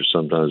center, which are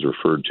sometimes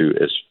referred to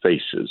as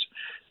faces.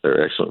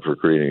 They're excellent for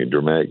creating a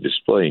dramatic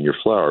display in your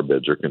flower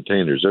beds or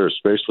containers. They're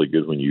especially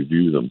good when you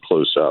view them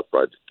close up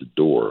right at the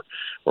door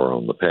or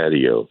on the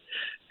patio,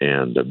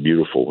 and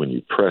beautiful when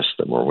you press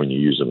them or when you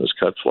use them as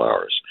cut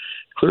flowers.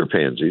 Clear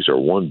pansies are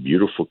one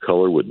beautiful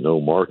color with no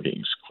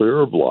markings. Clear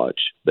or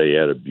blotch, they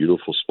add a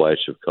beautiful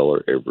splash of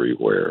color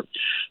everywhere.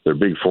 Their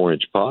big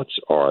 4-inch pots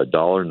are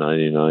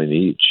 $1.99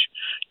 each.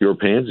 Your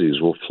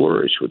pansies will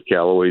flourish with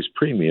Callaway's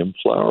premium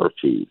flower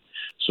food.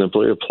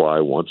 Simply apply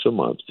once a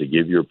month to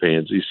give your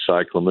pansies,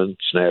 cyclamen,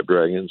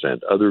 snapdragons,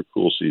 and other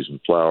cool season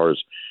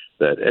flowers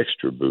that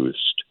extra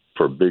boost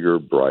for bigger,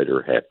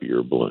 brighter,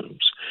 happier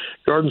blooms.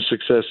 Garden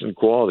success and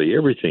quality,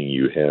 everything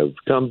you have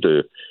come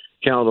to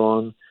count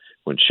on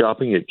when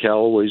shopping at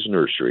Callaway's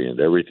Nursery, and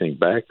everything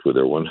backed with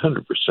their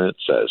 100%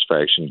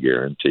 satisfaction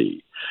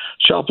guarantee.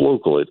 Shop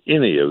local at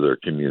any of their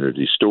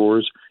community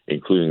stores,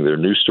 including their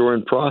new store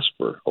in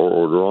Prosper, or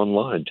order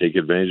online. Take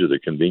advantage of the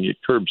convenient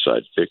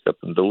curbside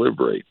pickup and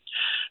delivery.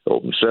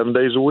 Open 7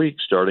 days a week,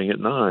 starting at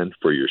 9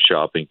 for your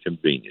shopping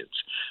convenience.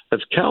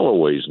 That's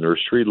Callaway's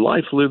Nursery.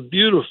 Life lived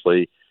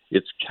beautifully.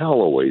 It's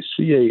Callaway,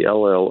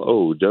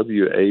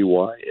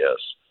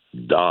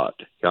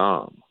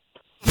 CALLOWAYS.com.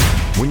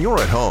 When you're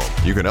at home,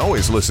 you can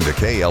always listen to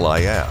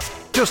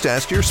KLIF. Just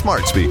ask your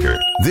smart speaker.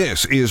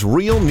 This is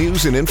Real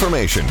News and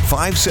Information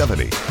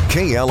 570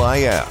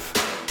 KLIF.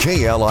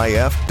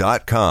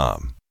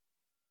 KLIF.com.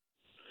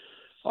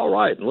 All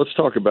right, let's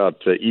talk about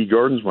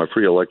eGardens, my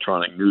free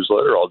electronic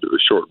newsletter. I'll do a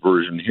short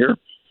version here.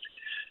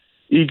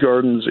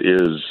 eGardens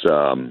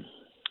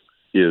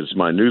is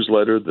my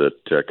newsletter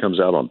that comes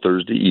out on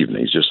Thursday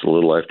evenings, just a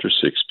little after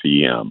 6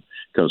 p.m.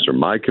 Comes from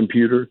my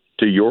computer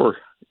to your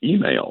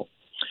email.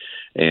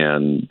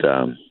 And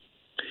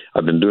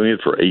I've been doing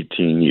it for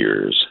 18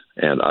 years,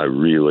 and I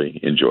really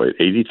enjoy it.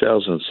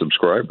 80,000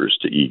 subscribers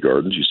to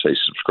eGardens. You say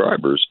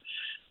subscribers.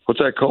 What's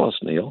that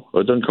cost, Neil?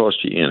 Well, it doesn't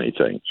cost you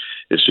anything.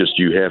 It's just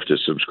you have to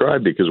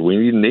subscribe because we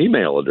need an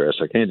email address.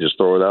 I can't just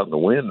throw it out in the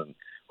wind and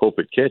hope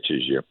it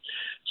catches you.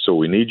 So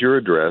we need your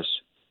address,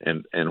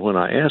 and when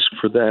I ask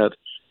for that,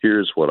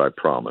 here's what I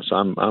promise.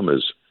 I'm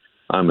as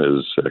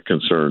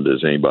concerned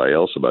as anybody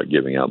else about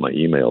giving out my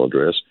email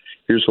address.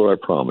 Here's what I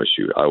promise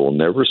you. I will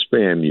never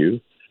spam you.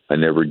 I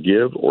never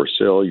give or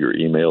sell your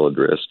email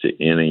address to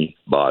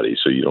anybody,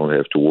 so you don't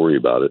have to worry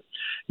about it.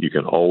 You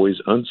can always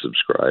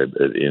unsubscribe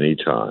at any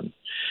time.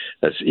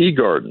 That's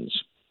eGardens,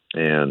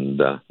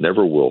 and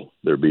never will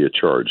there be a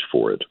charge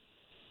for it.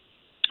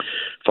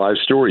 5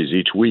 stories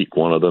each week.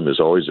 One of them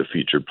is always a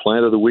featured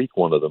plant of the week.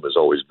 One of them is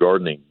always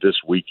gardening this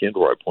weekend,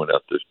 where I point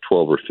out the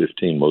 12 or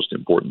 15 most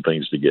important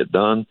things to get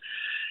done.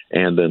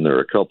 And then there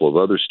are a couple of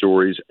other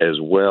stories, as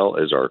well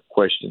as our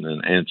question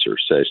and answer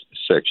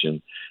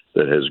section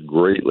that has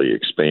greatly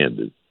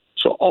expanded.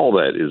 So all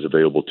that is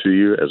available to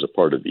you as a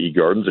part of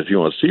eGardens. If you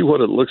want to see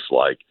what it looks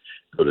like,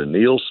 go to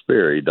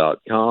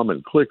neilsperry.com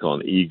and click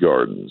on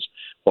eGardens.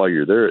 While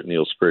you're there at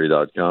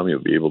neilsperry.com,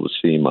 you'll be able to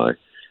see my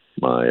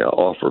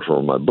offer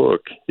for my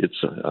book.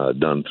 It's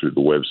done through the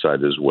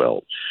website as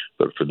well.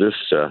 But for this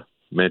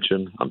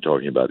mention, I'm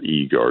talking about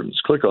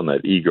eGardens. Click on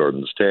that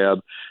eGardens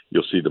tab.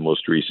 You'll see the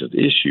most recent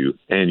issue,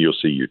 and you'll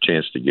see your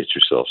chance to get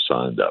yourself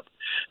signed up.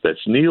 That's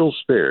Neil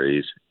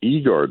Sperry's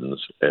eGardens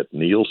at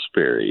Neil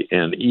Sperry,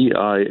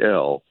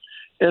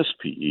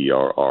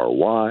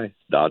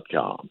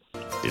 NeilSperry.com.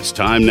 It's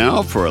time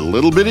now for a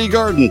little bitty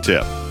garden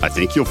tip. I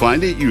think you'll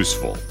find it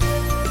useful.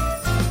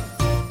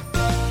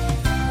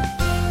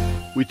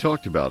 We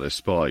talked about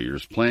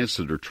espaliers, plants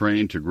that are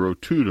trained to grow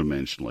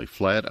two-dimensionally,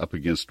 flat up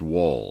against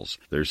walls.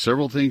 There's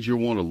several things you'll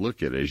want to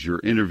look at as you're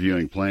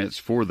interviewing plants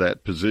for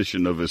that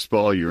position of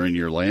espalier in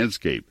your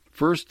landscape.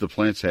 First, the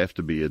plants have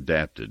to be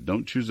adapted.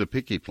 Don't choose a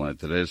picky plant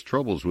that has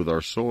troubles with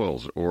our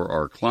soils or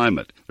our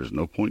climate. There's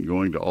no point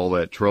going to all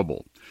that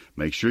trouble.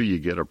 Make sure you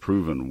get a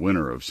proven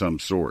winner of some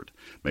sort.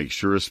 Make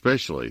sure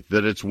especially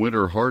that it's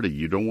winter hardy.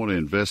 You don't want to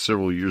invest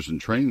several years in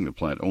training the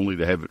plant only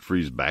to have it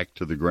freeze back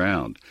to the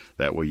ground.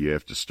 That way you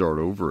have to start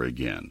over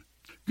again.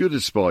 Good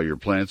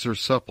espalier plants are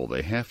supple.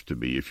 They have to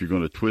be if you're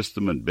going to twist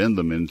them and bend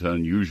them into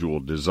unusual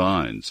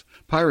designs.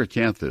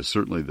 Pyracantha is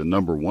certainly the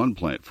number one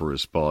plant for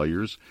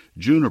espaliers.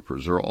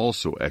 Junipers are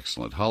also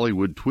excellent.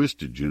 Hollywood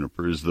twisted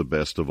juniper is the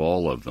best of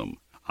all of them.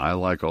 I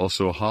like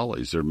also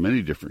hollies. There are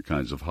many different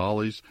kinds of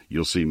hollies.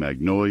 You'll see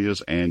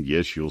magnolias, and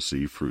yes, you'll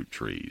see fruit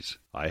trees.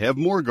 I have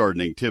more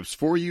gardening tips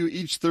for you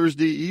each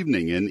Thursday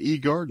evening in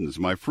eGardens,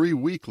 my free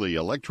weekly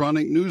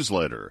electronic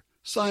newsletter.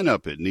 Sign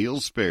up at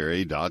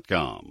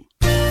neilsperry.com.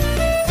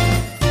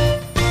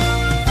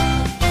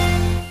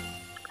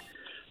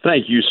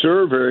 Thank you,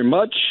 sir, very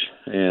much.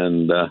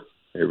 And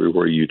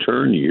everywhere you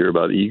turn, you hear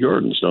about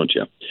eGardens, don't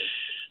you?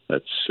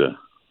 That's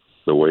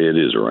the way it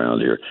is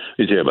around here. Let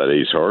me tell you about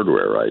Ace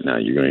Hardware right now.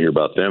 You're going to hear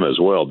about them as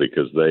well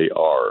because they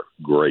are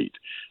great.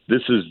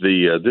 This is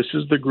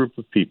the group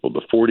of people, the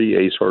 40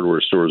 Ace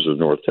Hardware stores of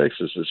North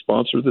Texas that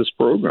sponsor this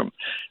program.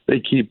 They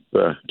keep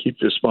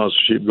this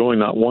sponsorship going,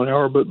 not 1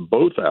 hour, but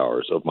both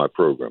hours of my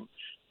program.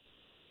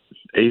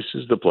 Ace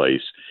is the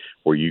place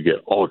where you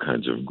get all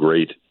kinds of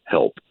great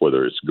help,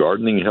 whether it's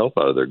gardening help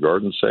out of their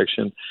garden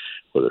section,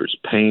 whether it's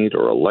paint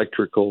or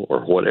electrical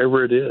or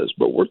whatever it is.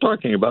 But we're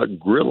talking about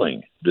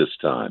grilling this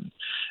time.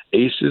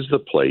 Ace is the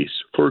place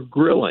for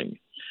grilling.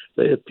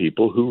 They have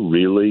people who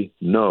really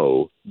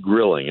know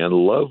grilling and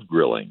love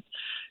grilling.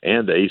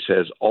 And Ace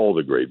has all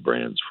the great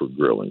brands for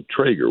grilling.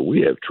 Traeger,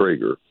 we have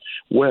Traeger,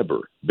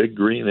 Weber, Big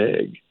Green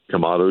Egg,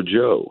 Kamado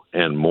Joe,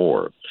 and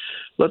more.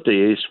 Let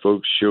the Ace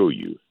folks show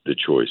you the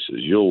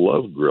choices. You'll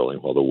love grilling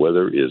while the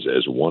weather is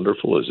as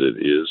wonderful as it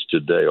is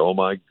today. Oh,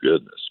 my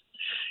goodness.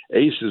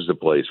 Ace is the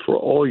place for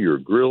all your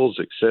grills,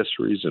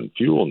 accessories, and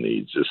fuel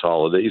needs this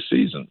holiday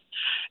season.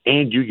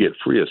 And you get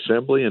free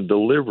assembly and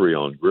delivery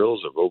on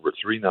grills of over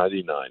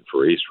 $3.99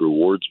 for Ace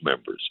Rewards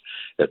members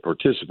at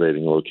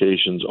participating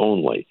locations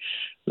only.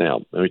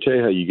 Now, let me tell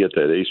you how you get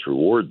that Ace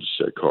Rewards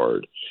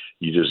card.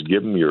 You just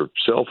give them your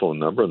cell phone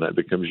number, and that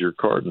becomes your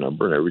card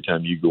number. And every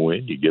time you go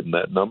in, you give them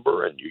that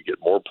number, and you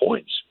get more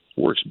points.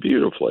 Works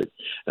beautifully.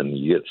 And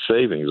you get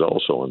savings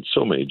also on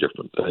so many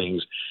different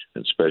things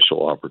and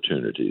special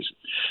opportunities.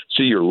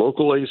 See your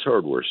local Ace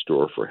Hardware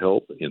store for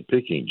help in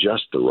picking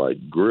just the right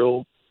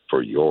grill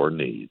for your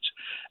needs.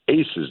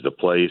 Ace is the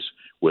place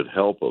with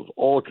help of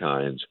all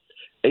kinds.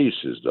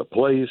 Ace is the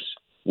place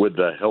with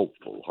the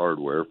helpful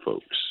hardware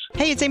folks.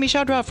 Hey, it's Amy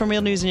Shadroff from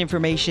Real News and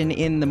Information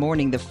in the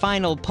Morning. The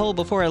final poll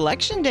before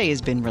Election Day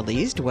has been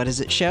released. What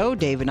does it show?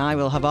 Dave and I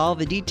will have all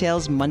the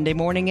details Monday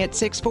morning at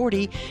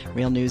 6:40.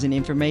 Real News and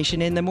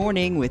Information in the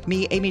Morning with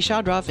me, Amy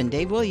Shadroff, and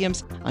Dave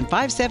Williams on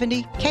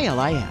 570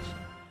 KLIF.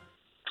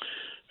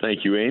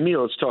 Thank you, Amy.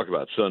 Let's talk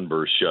about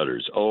Sunburst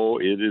Shutters. Oh,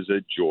 it is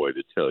a joy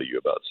to tell you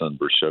about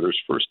Sunburst Shutters.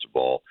 First of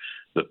all,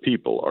 the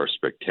people are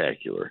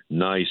spectacular,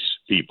 nice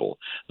people.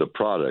 The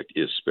product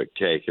is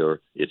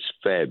spectacular. It's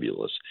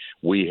fabulous.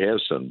 We have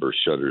Sunburst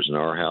Shutters in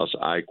our house.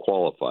 I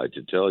qualify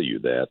to tell you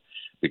that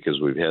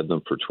because we've had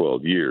them for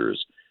 12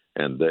 years,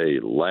 and they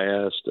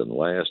last and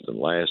last and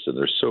last, and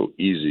they're so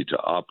easy to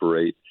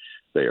operate.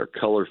 They are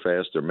color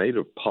fast. They're made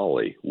of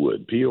poly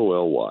wood,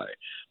 P-O-L-Y.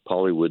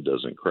 Polywood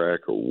doesn't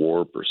crack or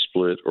warp or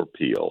split or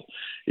peel.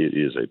 It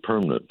is a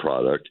permanent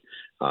product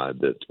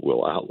that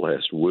will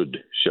outlast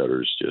wood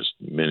shutters just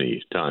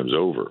many times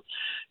over.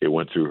 It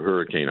went through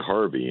Hurricane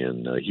Harvey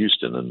in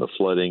Houston and the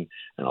flooding,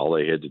 and all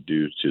they had to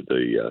do to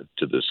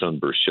the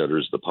Sunburst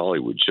shutters, the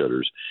Polywood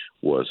shutters,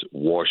 was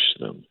wash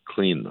them,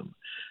 clean them.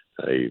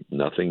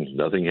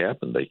 nothing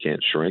happened. They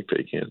can't shrink.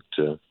 They can't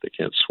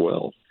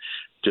swell.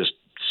 Just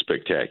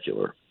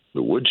spectacular.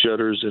 The wood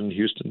shutters in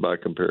Houston, by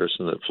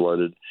comparison, that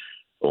flooded,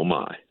 oh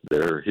my,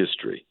 they're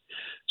history.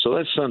 So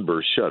that's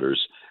Sunburst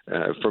Shutters.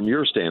 From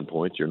your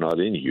standpoint, you're not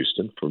in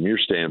Houston. From your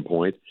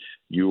standpoint,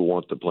 you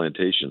want the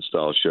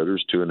plantation-style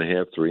shutters,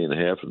 2.5,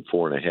 3.5, and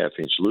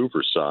 4.5-inch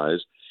louver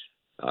size.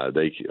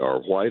 They are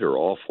white or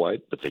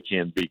off-white, but they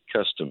can be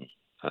custom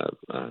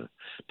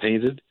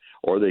painted,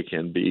 or they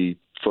can be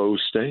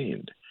faux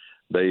stained.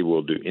 They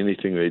will do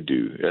anything they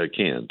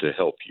can to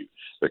help you.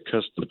 They're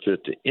custom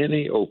fit to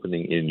any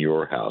opening in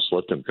your house.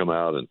 Let them come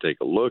out and take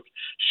a look,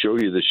 show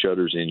you the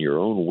shutters in your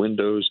own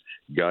windows,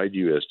 guide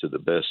you as to the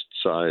best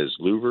size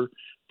louver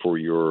for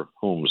your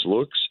home's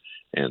looks,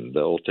 and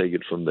they'll take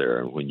it from there.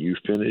 And when you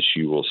finish,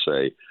 you will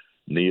say,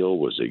 Neil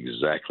was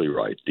exactly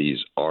right.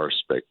 These are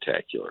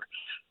spectacular.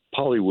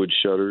 Pollywood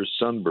Shutters,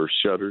 Sunburst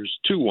Shutters,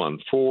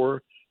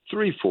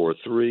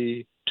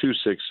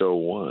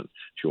 214-343-2601.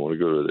 If you want to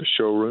go to the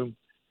showroom,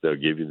 they'll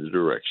give you the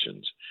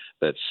directions.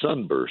 That's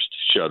Sunburst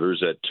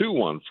Shutters at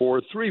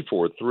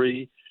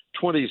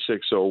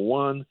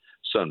 214-343-2601,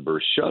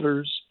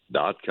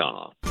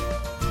 sunburstshutters.com.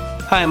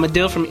 Hi, I'm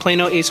Adele from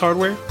Plano Ace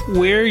Hardware.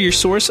 We're your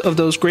source of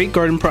those great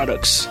garden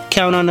products.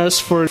 Count on us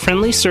for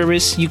friendly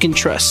service you can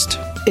trust.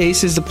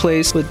 Ace is the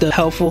place with the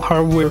helpful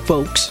hardware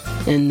folks.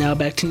 And now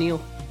back to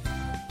Neil.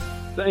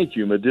 Thank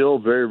you, Medill,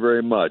 very,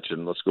 very much.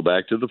 And let's go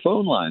back to the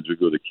phone lines. We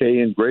go to Kay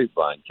in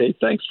Grapevine. Kay,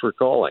 thanks for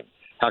calling.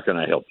 How can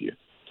I help you?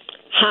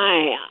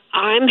 Hi,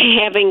 I'm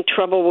having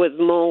trouble with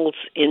moles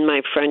in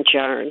my front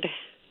yard.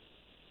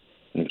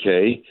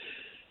 Okay,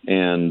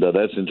 and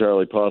that's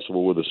entirely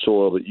possible with the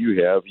soil that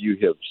you have. You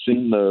have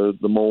seen the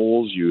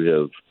moles. You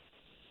have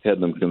had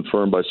them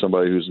confirmed by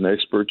somebody who's an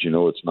expert. You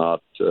know it's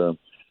not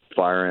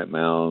fire ant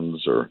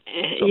mounds or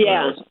something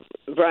else.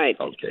 Right.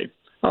 Okay,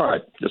 all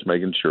right, just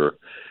making sure.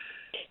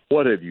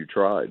 What have you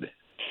tried?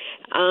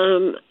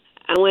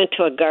 I went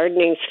to a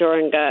gardening store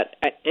and got,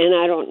 and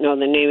I don't know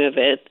the name of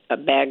it, a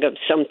bag of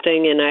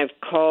something, and I've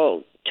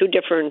called 2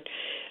 different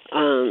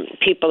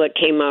people that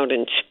came out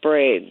and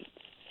sprayed.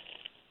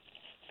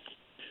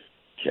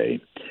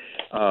 Okay.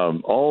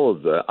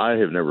 I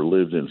have never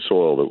lived in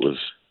soil that was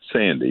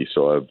sandy,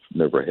 so I've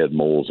never had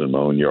moles in my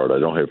own yard. I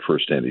don't have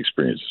first-hand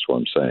experience, is what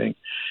I'm saying.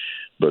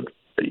 But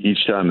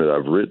each time that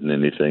I've written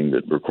anything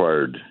that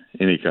required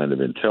any kind of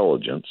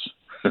intelligence,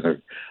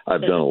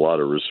 I've done a lot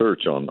of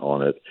research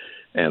on it.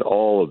 And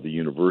all of the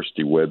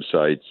university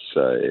websites,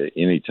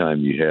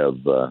 anytime you have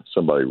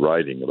somebody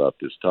writing about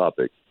this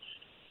topic,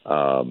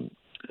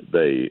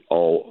 they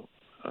all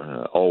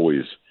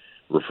always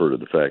refer to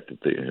the fact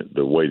that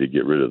the way to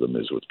get rid of them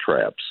is with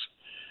traps.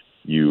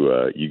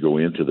 You go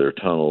into their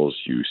tunnels,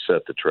 you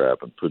set the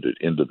trap and put it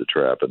into the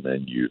trap, and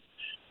then you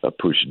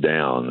push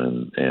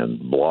down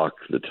and block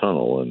the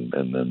tunnel, and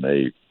then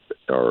they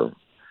are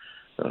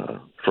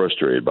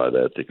frustrated by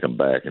that. They come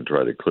back and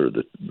try to clear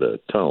the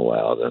tunnel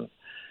out,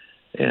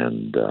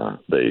 and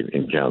they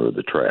encounter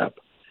the trap.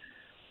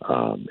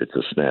 It's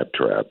a snap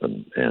trap,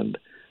 and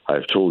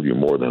I've told you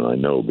more than I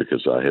know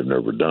because I have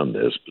never done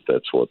this, but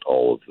that's what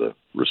all of the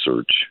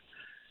research,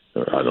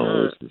 I don't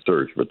know if it's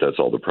research, but that's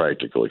all the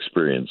practical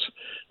experience,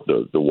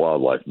 the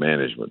wildlife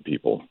management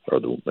people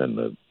and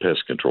the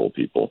pest control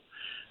people,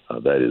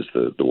 that is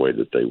the way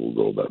that they will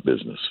go about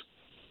business.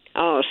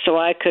 Oh, so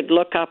I could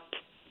look up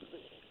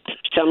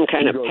some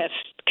kind of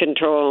pest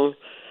control.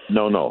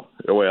 No.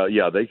 Well,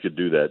 yeah, they could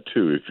do that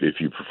too if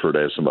you prefer to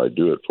have somebody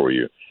do it for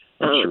you.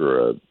 I'm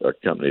sure a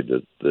company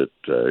that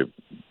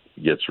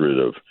gets rid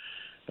of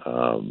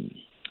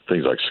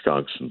things like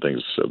skunks and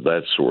things of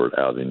that sort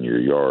out in your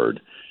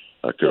yard.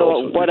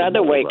 So what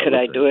other way could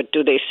I do it?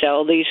 Do they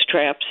sell these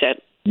traps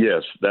at?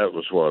 Yes, that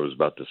was what I was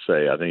about to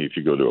say. I think if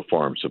you go to a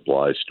farm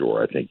supply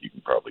store, I think you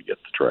can probably get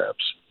the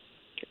traps.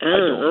 I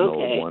don't know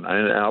of one.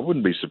 I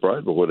wouldn't be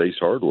surprised by what Ace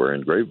Hardware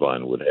in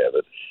Grapevine would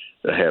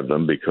have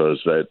them because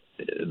that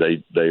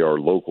they are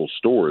local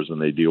stores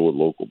and they deal with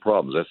local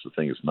problems. That's the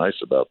thing that's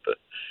nice about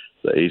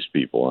the Ace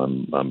people.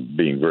 I'm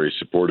being very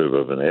supportive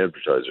of an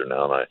advertiser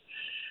now, and I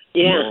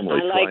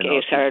like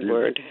Ace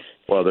Hardware.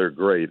 Well, they're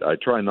great. I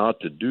try not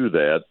to do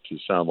that to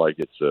sound like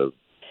it's a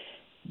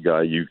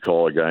guy you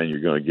call a guy and you're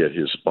going to get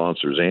his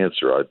sponsor's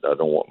answer. I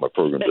don't want my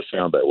program to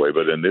sound that way,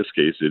 but in this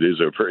case, it is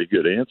a very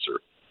good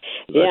answer.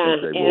 Yeah,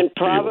 and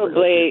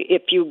probably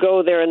if you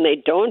go there and they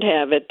don't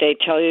have it, they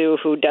tell you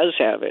who does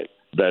have it.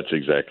 That's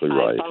exactly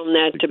right. I found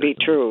that to be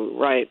true,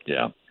 right.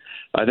 Yeah.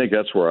 I think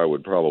that's where I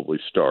would probably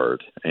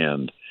start,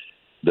 and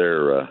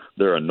they're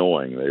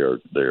annoying.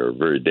 They are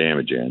very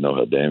damaging. I know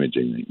how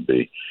damaging they can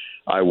be.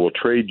 I will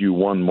trade you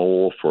one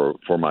mole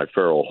for my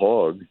feral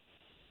hog.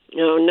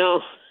 Oh,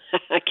 no.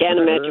 I can't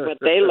imagine what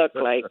they look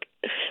like.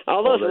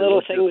 All those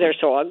little things are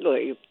so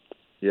ugly.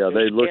 Yeah,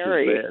 they look as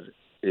bad.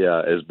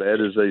 Yeah, as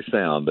bad as they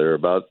sound. They're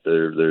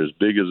as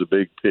big as a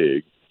big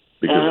pig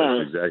because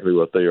that's exactly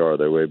what they are.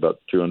 They weigh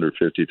about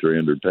 250,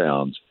 300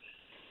 pounds.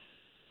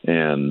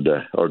 And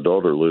our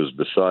daughter lives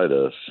beside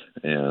us,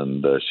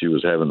 and she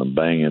was having them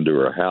bang into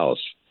her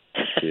house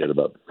She had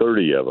about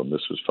 30 of them.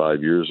 This was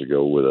 5 years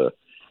ago with an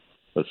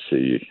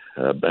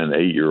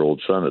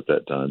 8-year-old son at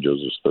that time.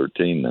 Joseph's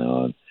 13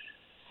 now.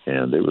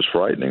 And it was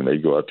frightening.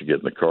 They'd go out to get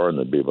in the car, and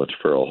there'd be a bunch of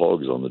feral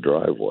hogs on the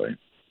driveway.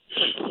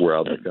 We're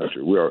out in the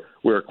country.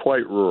 We're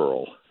quite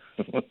rural.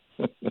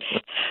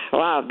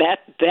 Wow,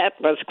 that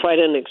was quite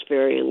an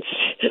experience.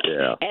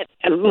 Yeah.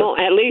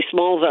 At least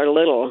moles are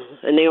little,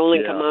 and they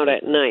only come out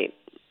at night.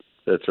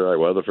 That's right.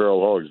 Well, the feral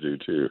hogs do,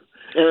 too.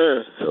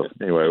 So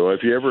anyway, well,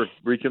 if you ever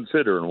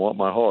reconsider and want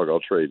my hog,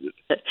 I'll trade it.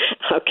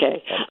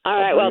 Okay. All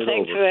right. Well,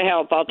 thanks for the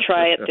help. I'll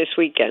try it this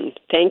weekend.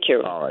 Thank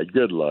you. All right.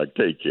 Good luck.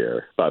 Take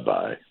care.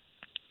 Bye-bye.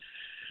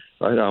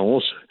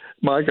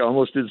 Mike, I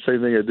almost did the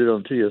same thing I did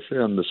on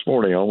TSN this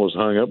morning. I almost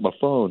hung up my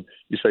phone.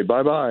 You say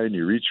bye-bye, and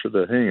you reach for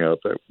the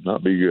hang-up. That would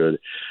not be good.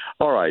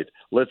 All right.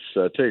 Let's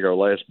take our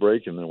last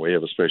break, and then we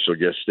have a special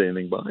guest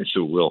standing by,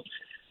 so we'll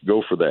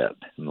go for that.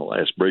 And the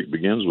last break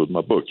begins with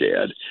my book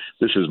ad.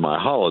 This is my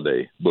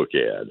holiday book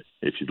ad.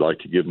 If you'd like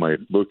to give my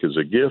book as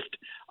a gift,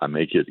 I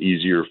make it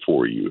easier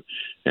for you.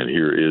 And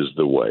here is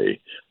the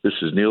way. This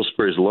is Neil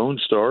Sperry's Lone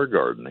Star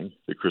Gardening,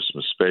 the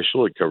Christmas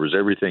special. It covers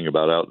everything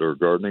about outdoor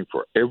gardening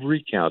for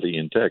every county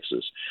in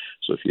Texas.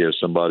 So if you have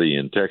somebody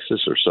in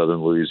Texas or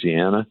southern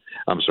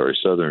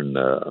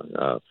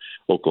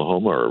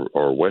Oklahoma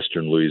or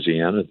western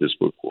Louisiana, this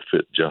book will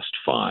fit just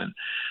fine.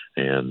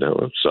 And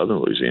southern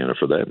Louisiana,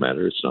 for that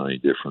matter, it's not any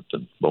different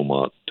than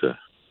Beaumont,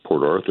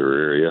 Port Arthur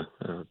area.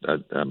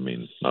 I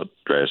mean, not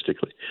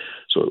drastically,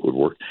 so it would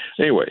work.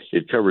 Anyway,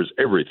 it covers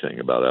everything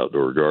about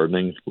outdoor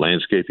gardening,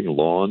 landscaping,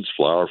 lawns,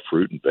 flower,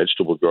 fruit, and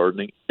vegetable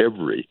gardening,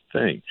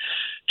 everything.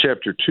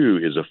 Chapter 2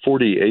 is a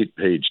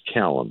 48-page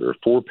calendar,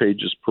 4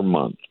 pages per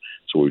month.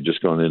 So we've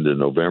just gone into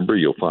November.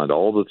 You'll find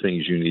all the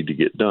things you need to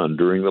get done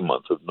during the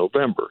month of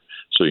November.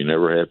 So you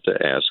never have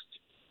to ask,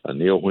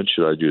 Neil, when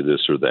should I do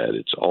this or that?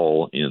 It's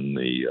all in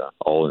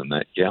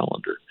that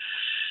calendar.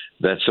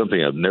 That's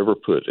something I've never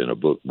put in a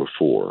book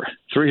before.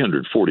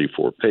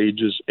 344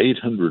 pages,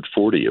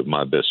 840 of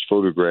my best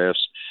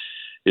photographs.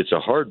 It's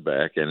a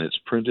hardback, and it's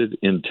printed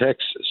in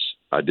Texas.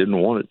 I didn't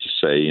want it to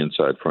say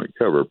inside front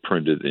cover,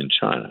 printed in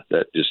China.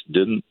 That just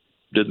didn't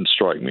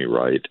strike me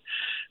right.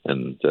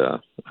 And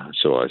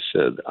so I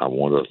said, I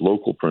want a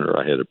local printer.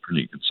 I had a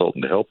printing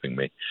consultant helping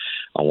me.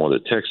 I want a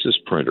Texas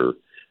printer,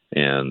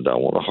 and I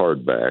want a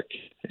hardback,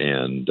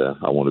 and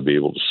I want to be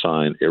able to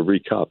sign every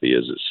copy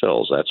as it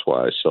sells. That's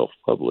why I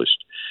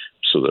self-published,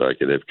 so that I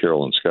could have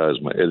Carolyn Sky as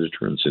my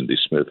editor and Cindy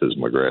Smith as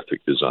my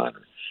graphic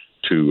designer,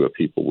 two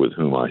people with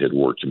whom I had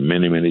worked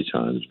many, many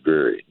times,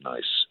 very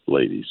nice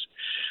ladies.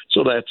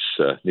 So that's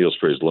Neil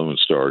Sperry's Lone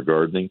Star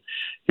Gardening.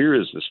 Here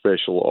is the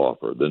special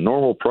offer. The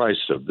normal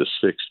price of the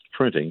 6th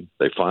printing,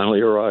 they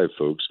finally arrived,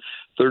 folks,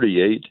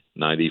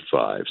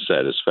 $38.95.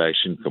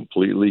 Satisfaction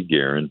completely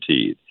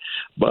guaranteed.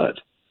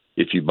 But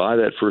if you buy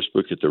that first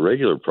book at the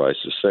regular price,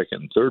 the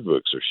second and third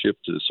books are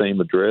shipped to the same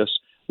address.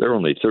 They're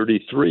only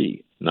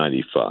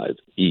 $33.95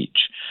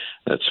 each.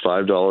 That's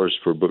 $5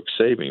 per book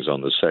savings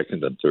on the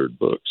second and third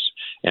books.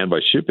 And by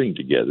shipping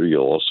together,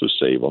 you'll also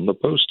save on the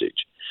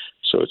postage.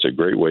 So it's a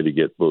great way to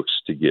get books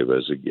to give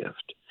as a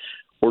gift.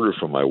 Order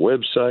from my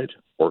website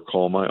or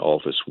call my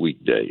office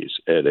weekdays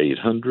at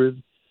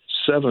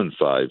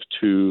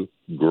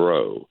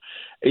 800-752-GROW,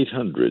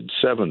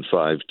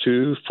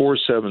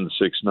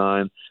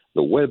 800-752-4769.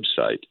 The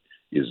website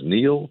is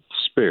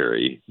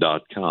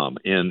neilsperry.com,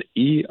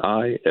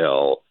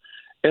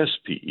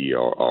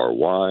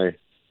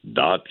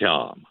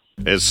 NeilSperry.com.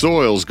 As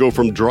soils go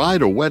from dry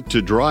to wet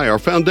to dry, our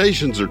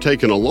foundations are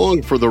taken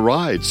along for the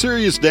ride.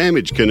 Serious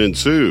damage can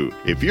ensue.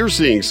 If you're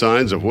seeing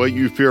signs of what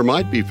you fear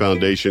might be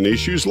foundation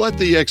issues, let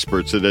the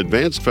experts at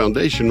Advanced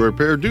Foundation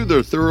Repair do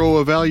their thorough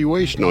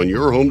evaluation on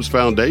your home's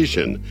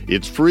foundation.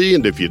 It's free,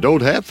 and if you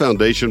don't have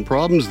foundation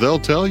problems, they'll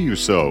tell you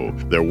so.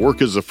 Their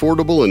work is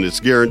affordable, and it's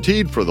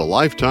guaranteed for the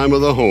lifetime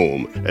of the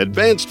home.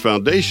 Advanced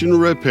Foundation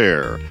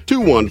Repair,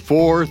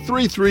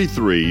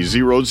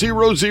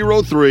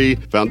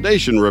 214-333-0003,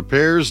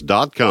 foundationrepairs.com.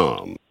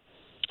 The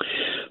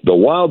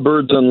Wild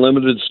Birds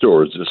Unlimited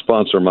stores that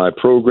sponsor my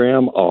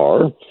program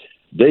are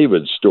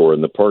David's store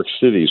in the Park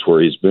Cities,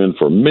 where he's been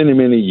for many,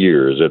 many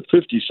years, at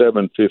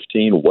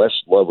 5715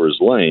 West Lovers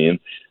Lane,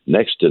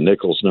 next to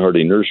Nichols and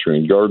Hardy Nursery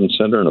and Garden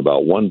Center, and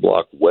about 1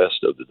 block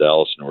west of the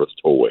Dallas North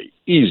Tollway.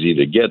 Easy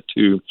to get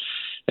to,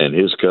 and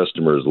his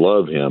customers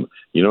love him.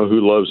 You know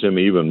who loves him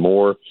even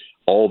more?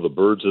 All the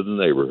birds of the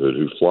neighborhood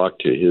who flock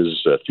to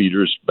his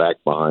feeders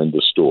back behind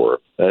the store.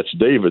 That's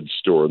David's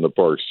store in the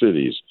Park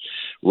Cities.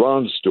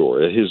 Ron's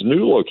store at his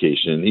new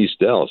location in East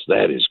Dallas.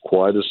 That is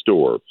quite a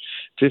store.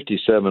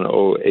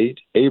 5708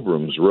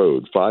 Abrams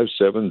Road,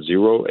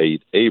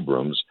 5708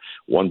 Abrams,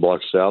 1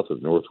 block south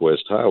of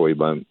Northwest Highway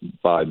by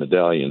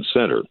Medallion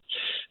Center.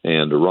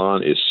 And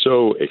Ron is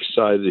so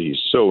excited.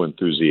 He's so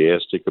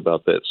enthusiastic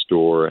about that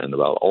store and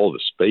about all the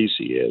space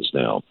he has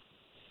now.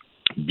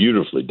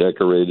 Beautifully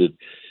decorated.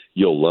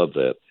 You'll love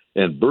that.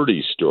 And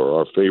Birdie's store,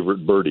 our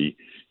favorite Birdie,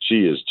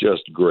 she is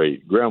just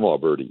great. Grandma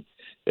Birdie.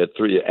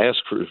 Ask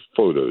for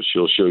photos.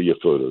 She'll show you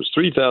photos.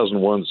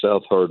 3001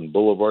 South Hardin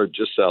Boulevard,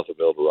 just south of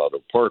El Dorado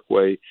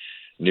Parkway,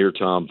 near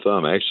Tom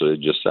Thumb. Actually,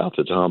 just south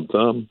of Tom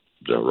Thumb.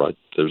 Right,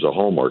 there's a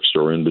Hallmark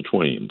store in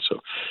between. So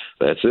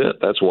that's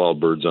it. That's Wild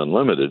Birds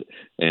Unlimited.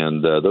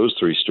 And those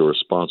 3 stores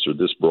sponsored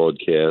this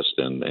broadcast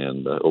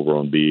and over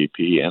on BAP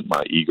and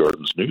my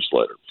eGardens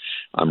newsletter.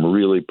 I'm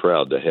really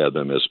proud to have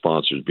them as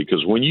sponsors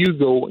because when you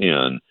go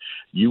in,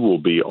 you will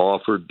be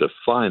offered the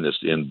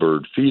finest in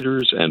bird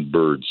feeders and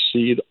bird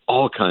seed,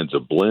 all kinds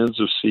of blends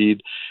of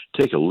seed.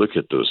 Take a look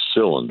at those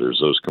cylinders,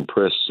 those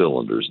compressed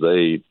cylinders.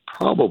 They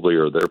probably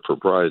are their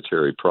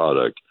proprietary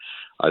product.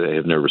 I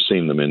have never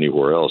seen them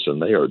anywhere else, and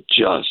they are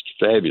just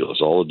fabulous,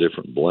 all the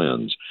different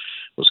blends.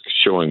 I was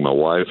showing my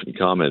wife and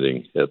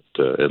commenting at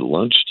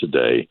lunch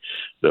today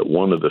that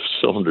one of the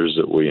cylinders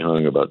that we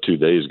hung about 2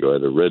 days ago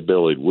had a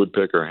red-bellied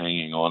woodpecker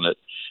hanging on it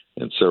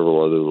and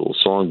several other little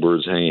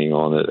songbirds hanging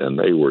on it, and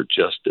they were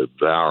just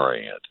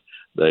devouring it.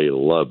 They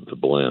love the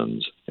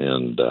blends,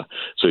 and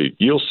so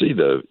you'll see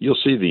the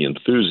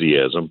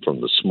enthusiasm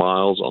from the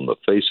smiles on the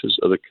faces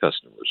of the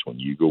customers when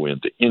you go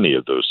into any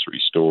of those 3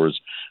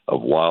 stores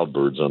of Wild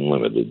Birds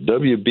Unlimited.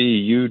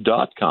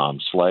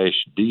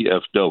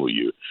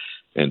 WBU.com/DFW,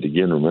 and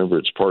again, remember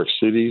it's Park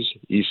Cities,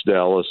 East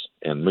Dallas,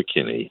 and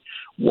McKinney.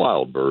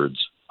 Wild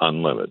Birds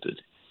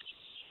Unlimited.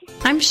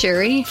 I'm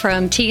Sherry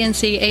from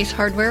TNC Ace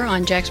Hardware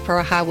on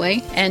Jacksboro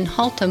Highway and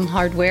Haltom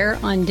Hardware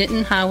on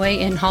Denton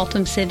Highway in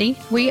Haltom City.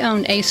 We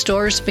own Ace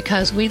stores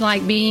because we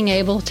like being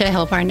able to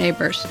help our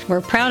neighbors.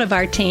 We're proud of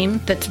our team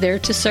that's there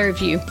to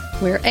serve you.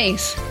 We're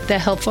Ace, the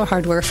helpful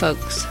hardware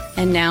folks.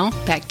 And now,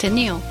 back to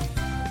Neil.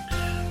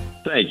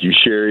 Thank you,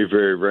 Sherry,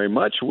 very, very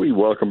much. We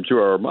welcome to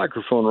our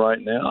microphone right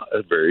now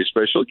a very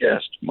special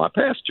guest, our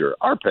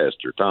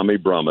pastor, Tommy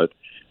Brummett,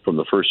 from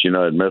the First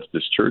United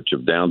Methodist Church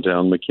of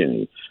downtown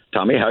McKinney.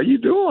 Tommy, how you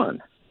doing?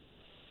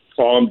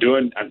 Oh, I'm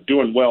doing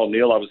well,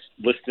 Neil. I was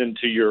listening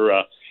to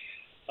your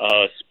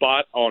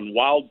spot on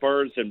wild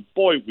birds, and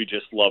boy, we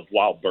just love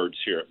wild birds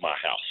here at my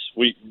house.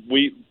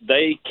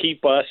 They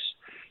keep us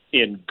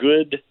in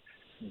good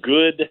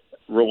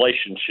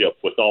relationship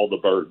with all the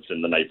birds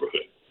in the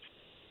neighborhood.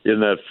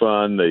 Isn't that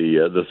fun?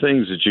 The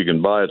things that you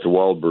can buy at the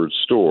Wild Bird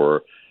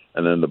store,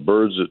 and then the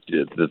birds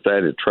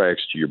that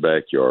attracts to your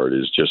backyard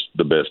is just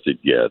the best it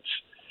gets.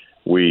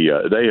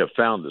 They have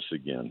found us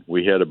again.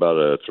 We had about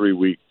a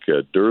 3-week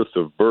dearth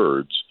of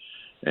birds,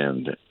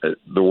 and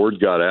the word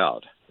got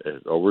out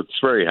over at the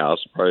Sperry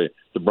house, probably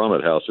the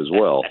Brummett house as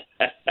well.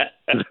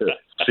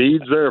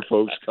 Seeds there,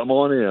 folks. Come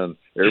on in.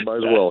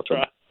 Everybody's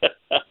welcome.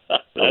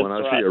 So when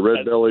I see a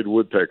red-bellied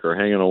woodpecker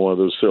hanging on one of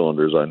those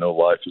cylinders, I know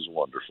life is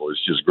wonderful.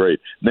 It's just great.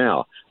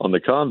 Now, on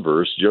the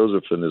converse,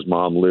 Joseph and his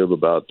mom live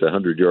about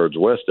 100 yards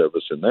west of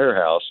us in their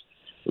house.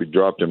 We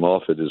dropped him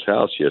off at his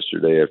house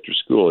yesterday after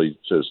school. He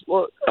says,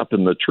 look, up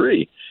in the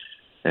tree.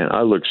 And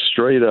I looked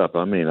straight up.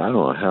 I mean, I don't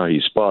know how he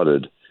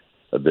spotted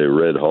the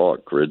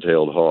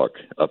red-tailed hawk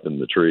up in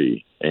the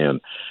tree. And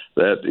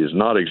that is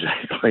not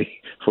exactly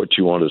what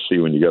you want to see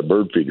when you got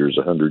bird feeders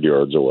 100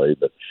 yards away.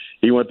 But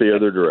he went the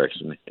other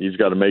direction. He's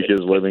got to make his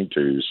living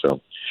too.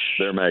 So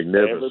they're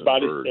magnificent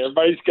birds.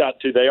 Everybody's got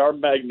to. They are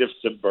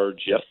magnificent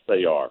birds. Yes,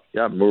 they are.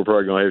 Yeah, we're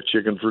probably going to have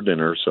chicken for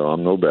dinner, so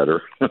I'm no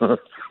better.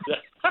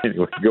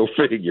 Anyway, go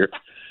figure.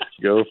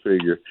 Go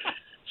figure.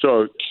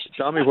 So,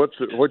 Tommy,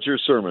 what's your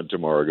sermon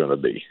tomorrow going to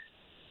be?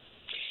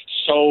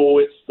 So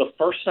it's the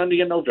first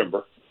Sunday in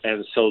November,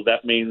 and so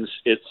that means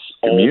it's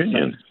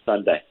Communion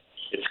Sunday.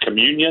 It's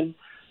communion.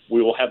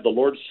 We will have the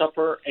Lord's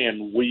Supper,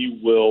 and we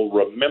will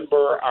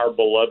remember our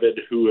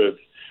beloved who have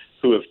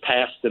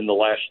passed in the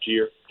last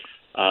year.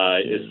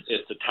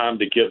 It's a time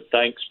to give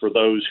thanks for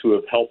those who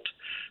have helped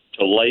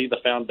to lay the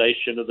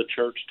foundation of the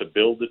church, to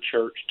build the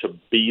church, to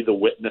be the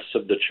witness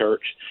of the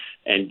church,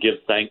 and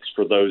give thanks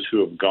for those who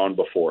have gone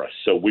before us.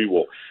 So we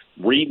will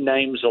read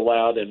names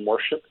aloud in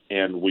worship,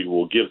 and we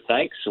will give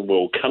thanks, and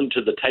we'll come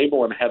to the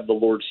table and have the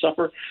Lord's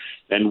Supper,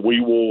 and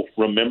we will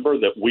remember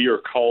that we are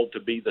called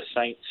to be the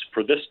saints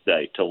for this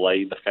day, to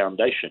lay the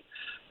foundation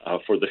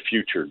for the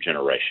future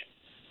generation.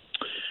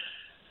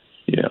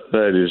 Yeah,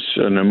 that is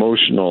an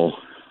emotional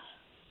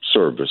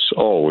service,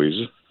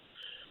 always.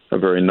 A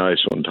very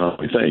nice one,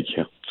 Tommy. Thank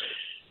you.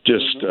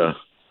 Just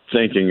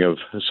thinking of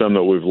some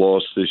that we've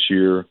lost this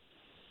year.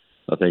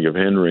 I think of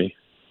Henry.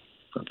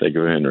 I think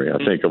of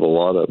a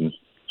lot of them.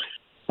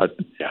 I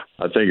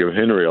think of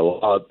Henry a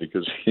lot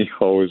because he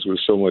always was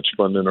so much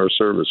fun in our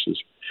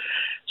services.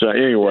 So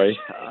anyway,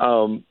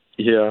 and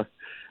that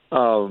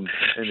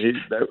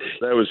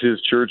was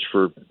his church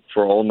for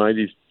all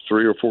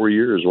 93 or 4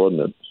 years,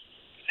 wasn't it?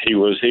 He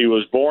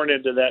was born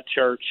into that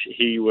church.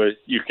 You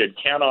could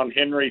count on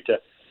Henry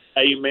to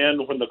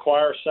amen when the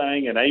choir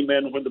sang and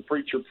amen when the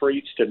preacher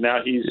preached, and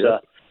now he's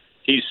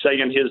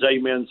saying his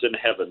amens in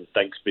heaven.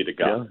 Thanks be to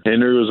God. Yeah.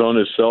 Henry was on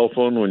his cell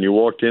phone when you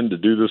walked in to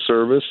do the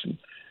service,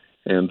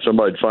 and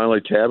somebody'd finally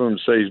tap him and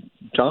say,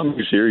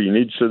 Tommy's here, you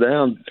need to sit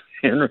down,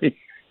 Henry.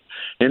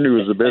 Henry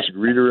was the best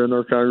greeter in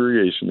our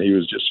congregation. He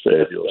was just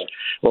fabulous.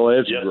 Well,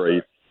 that's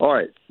great. All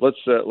right, let's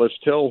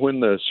tell when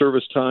the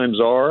service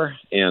times are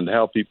and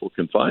how people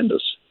can find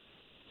us.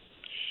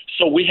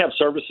 So we have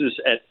services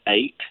at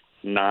 8,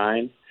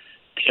 9,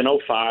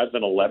 10:05,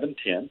 and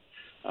 11:10.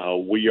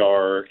 We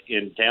are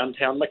in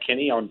downtown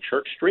McKinney on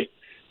Church Street.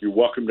 You're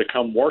welcome to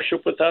come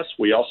worship with us.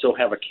 We also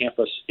have a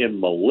campus in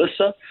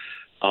Melissa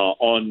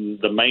on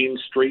the main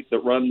street that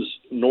runs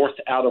north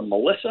out of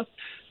Melissa,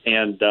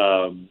 and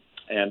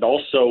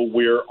also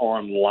we're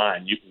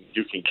online.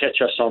 You can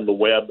catch us on the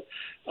web.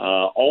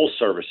 All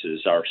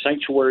services, our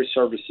sanctuary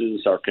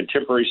services, our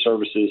contemporary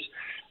services,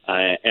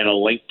 and a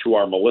link to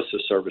our Melissa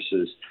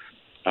services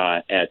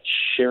at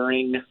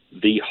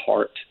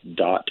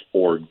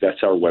sharingtheheart.org.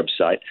 That's our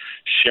website,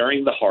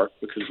 Sharing the Heart,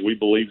 because we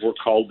believe we're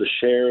called to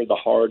share the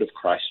heart of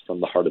Christ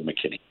from the heart of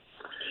McKinney.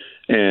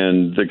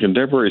 And the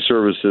contemporary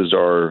services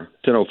are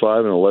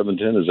 10:05 and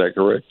 11:10, is that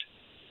correct?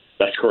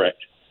 That's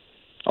correct.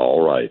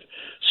 All right.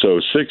 So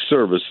 6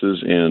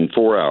 services in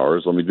 4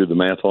 hours. Let me do the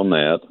math on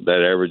that.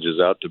 That averages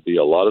out to be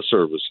a lot of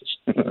services.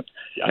 and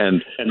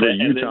for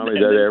you, Tommy,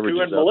 that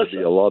averages out to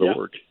be a lot of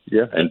work.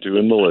 Yeah, and 2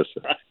 in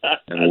Melissa.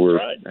 And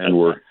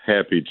we're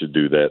happy to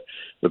do that.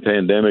 The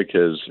pandemic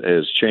has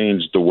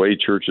changed the way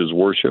churches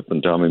worship,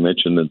 and Tommy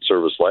mentioned in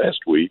service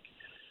last week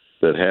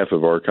that half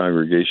of our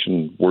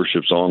congregation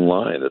worships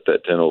online at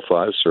that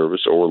 10:05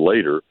 service or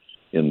later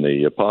in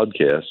the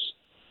podcasts.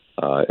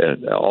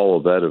 And all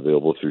of that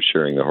available through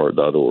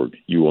sharingtheheart.org.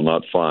 You will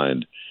not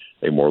find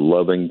a more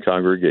loving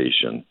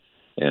congregation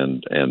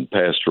and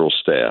pastoral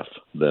staff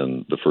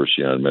than the First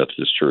United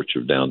Methodist Church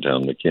of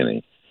downtown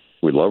McKinney.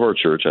 We love our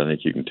church. I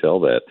think you can tell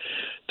that.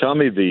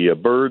 Tommy, the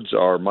birds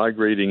are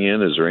migrating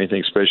in. Is there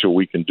anything special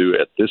we can do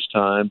at this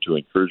time to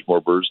encourage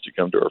more birds to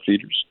come to our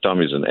feeders?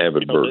 Tommy's an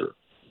avid birder.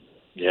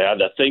 Yeah,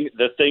 the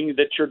thing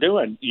that you're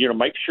doing,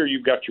 make sure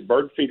you've got your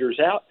bird feeders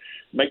out.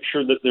 Make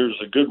sure that there's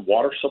a good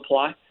water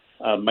supply.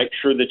 Make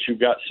sure that you've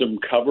got some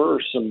cover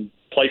or some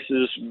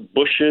places,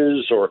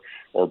 bushes or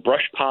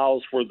brush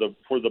piles where the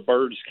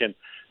birds can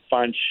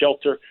find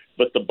shelter.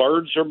 But the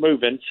birds are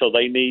moving, so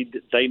they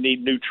need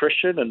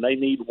nutrition and they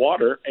need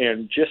water.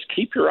 And just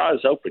keep your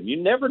eyes open. You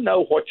never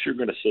know what you're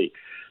going to see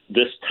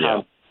this time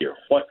of year.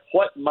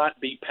 What might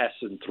be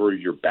passing through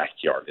your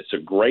backyard? It's a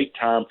great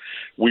time.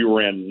 We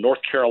were in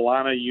North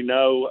Carolina,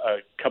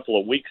 a couple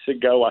of weeks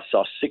ago. I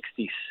saw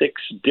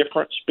 66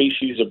 different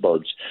species of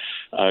birds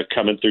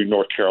coming through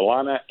North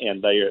Carolina,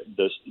 and the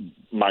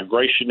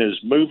migration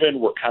is moving.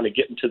 We're kind of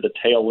getting to the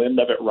tail end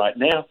of it right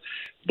now,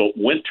 but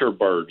winter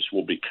birds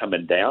will be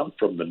coming down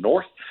from the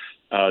north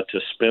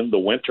to spend the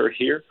winter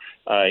here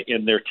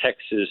in their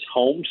Texas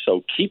home.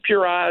 So keep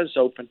your eyes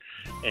open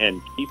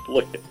and keep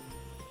looking.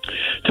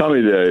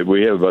 Tommy,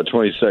 we have about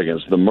 20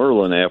 seconds. The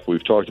Merlin app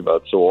we've talked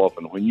about so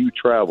often. When you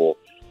travel,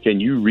 can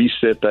you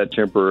reset that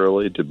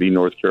temporarily to be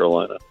North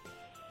Carolina?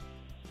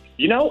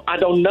 I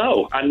don't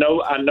know. I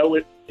know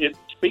it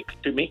speaks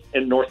to me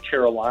in North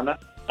Carolina.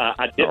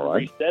 I didn't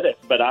reset it,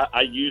 but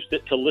I used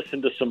it to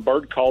listen to some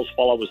bird calls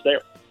while I was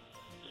there.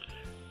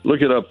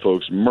 Look it up,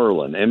 folks.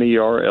 Merlin,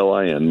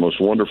 Merlin,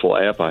 most wonderful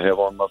app I have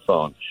on my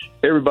phone.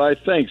 Everybody,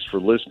 thanks for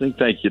listening.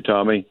 Thank you,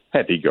 Tommy.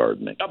 Happy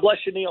gardening. God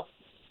bless you, Neil.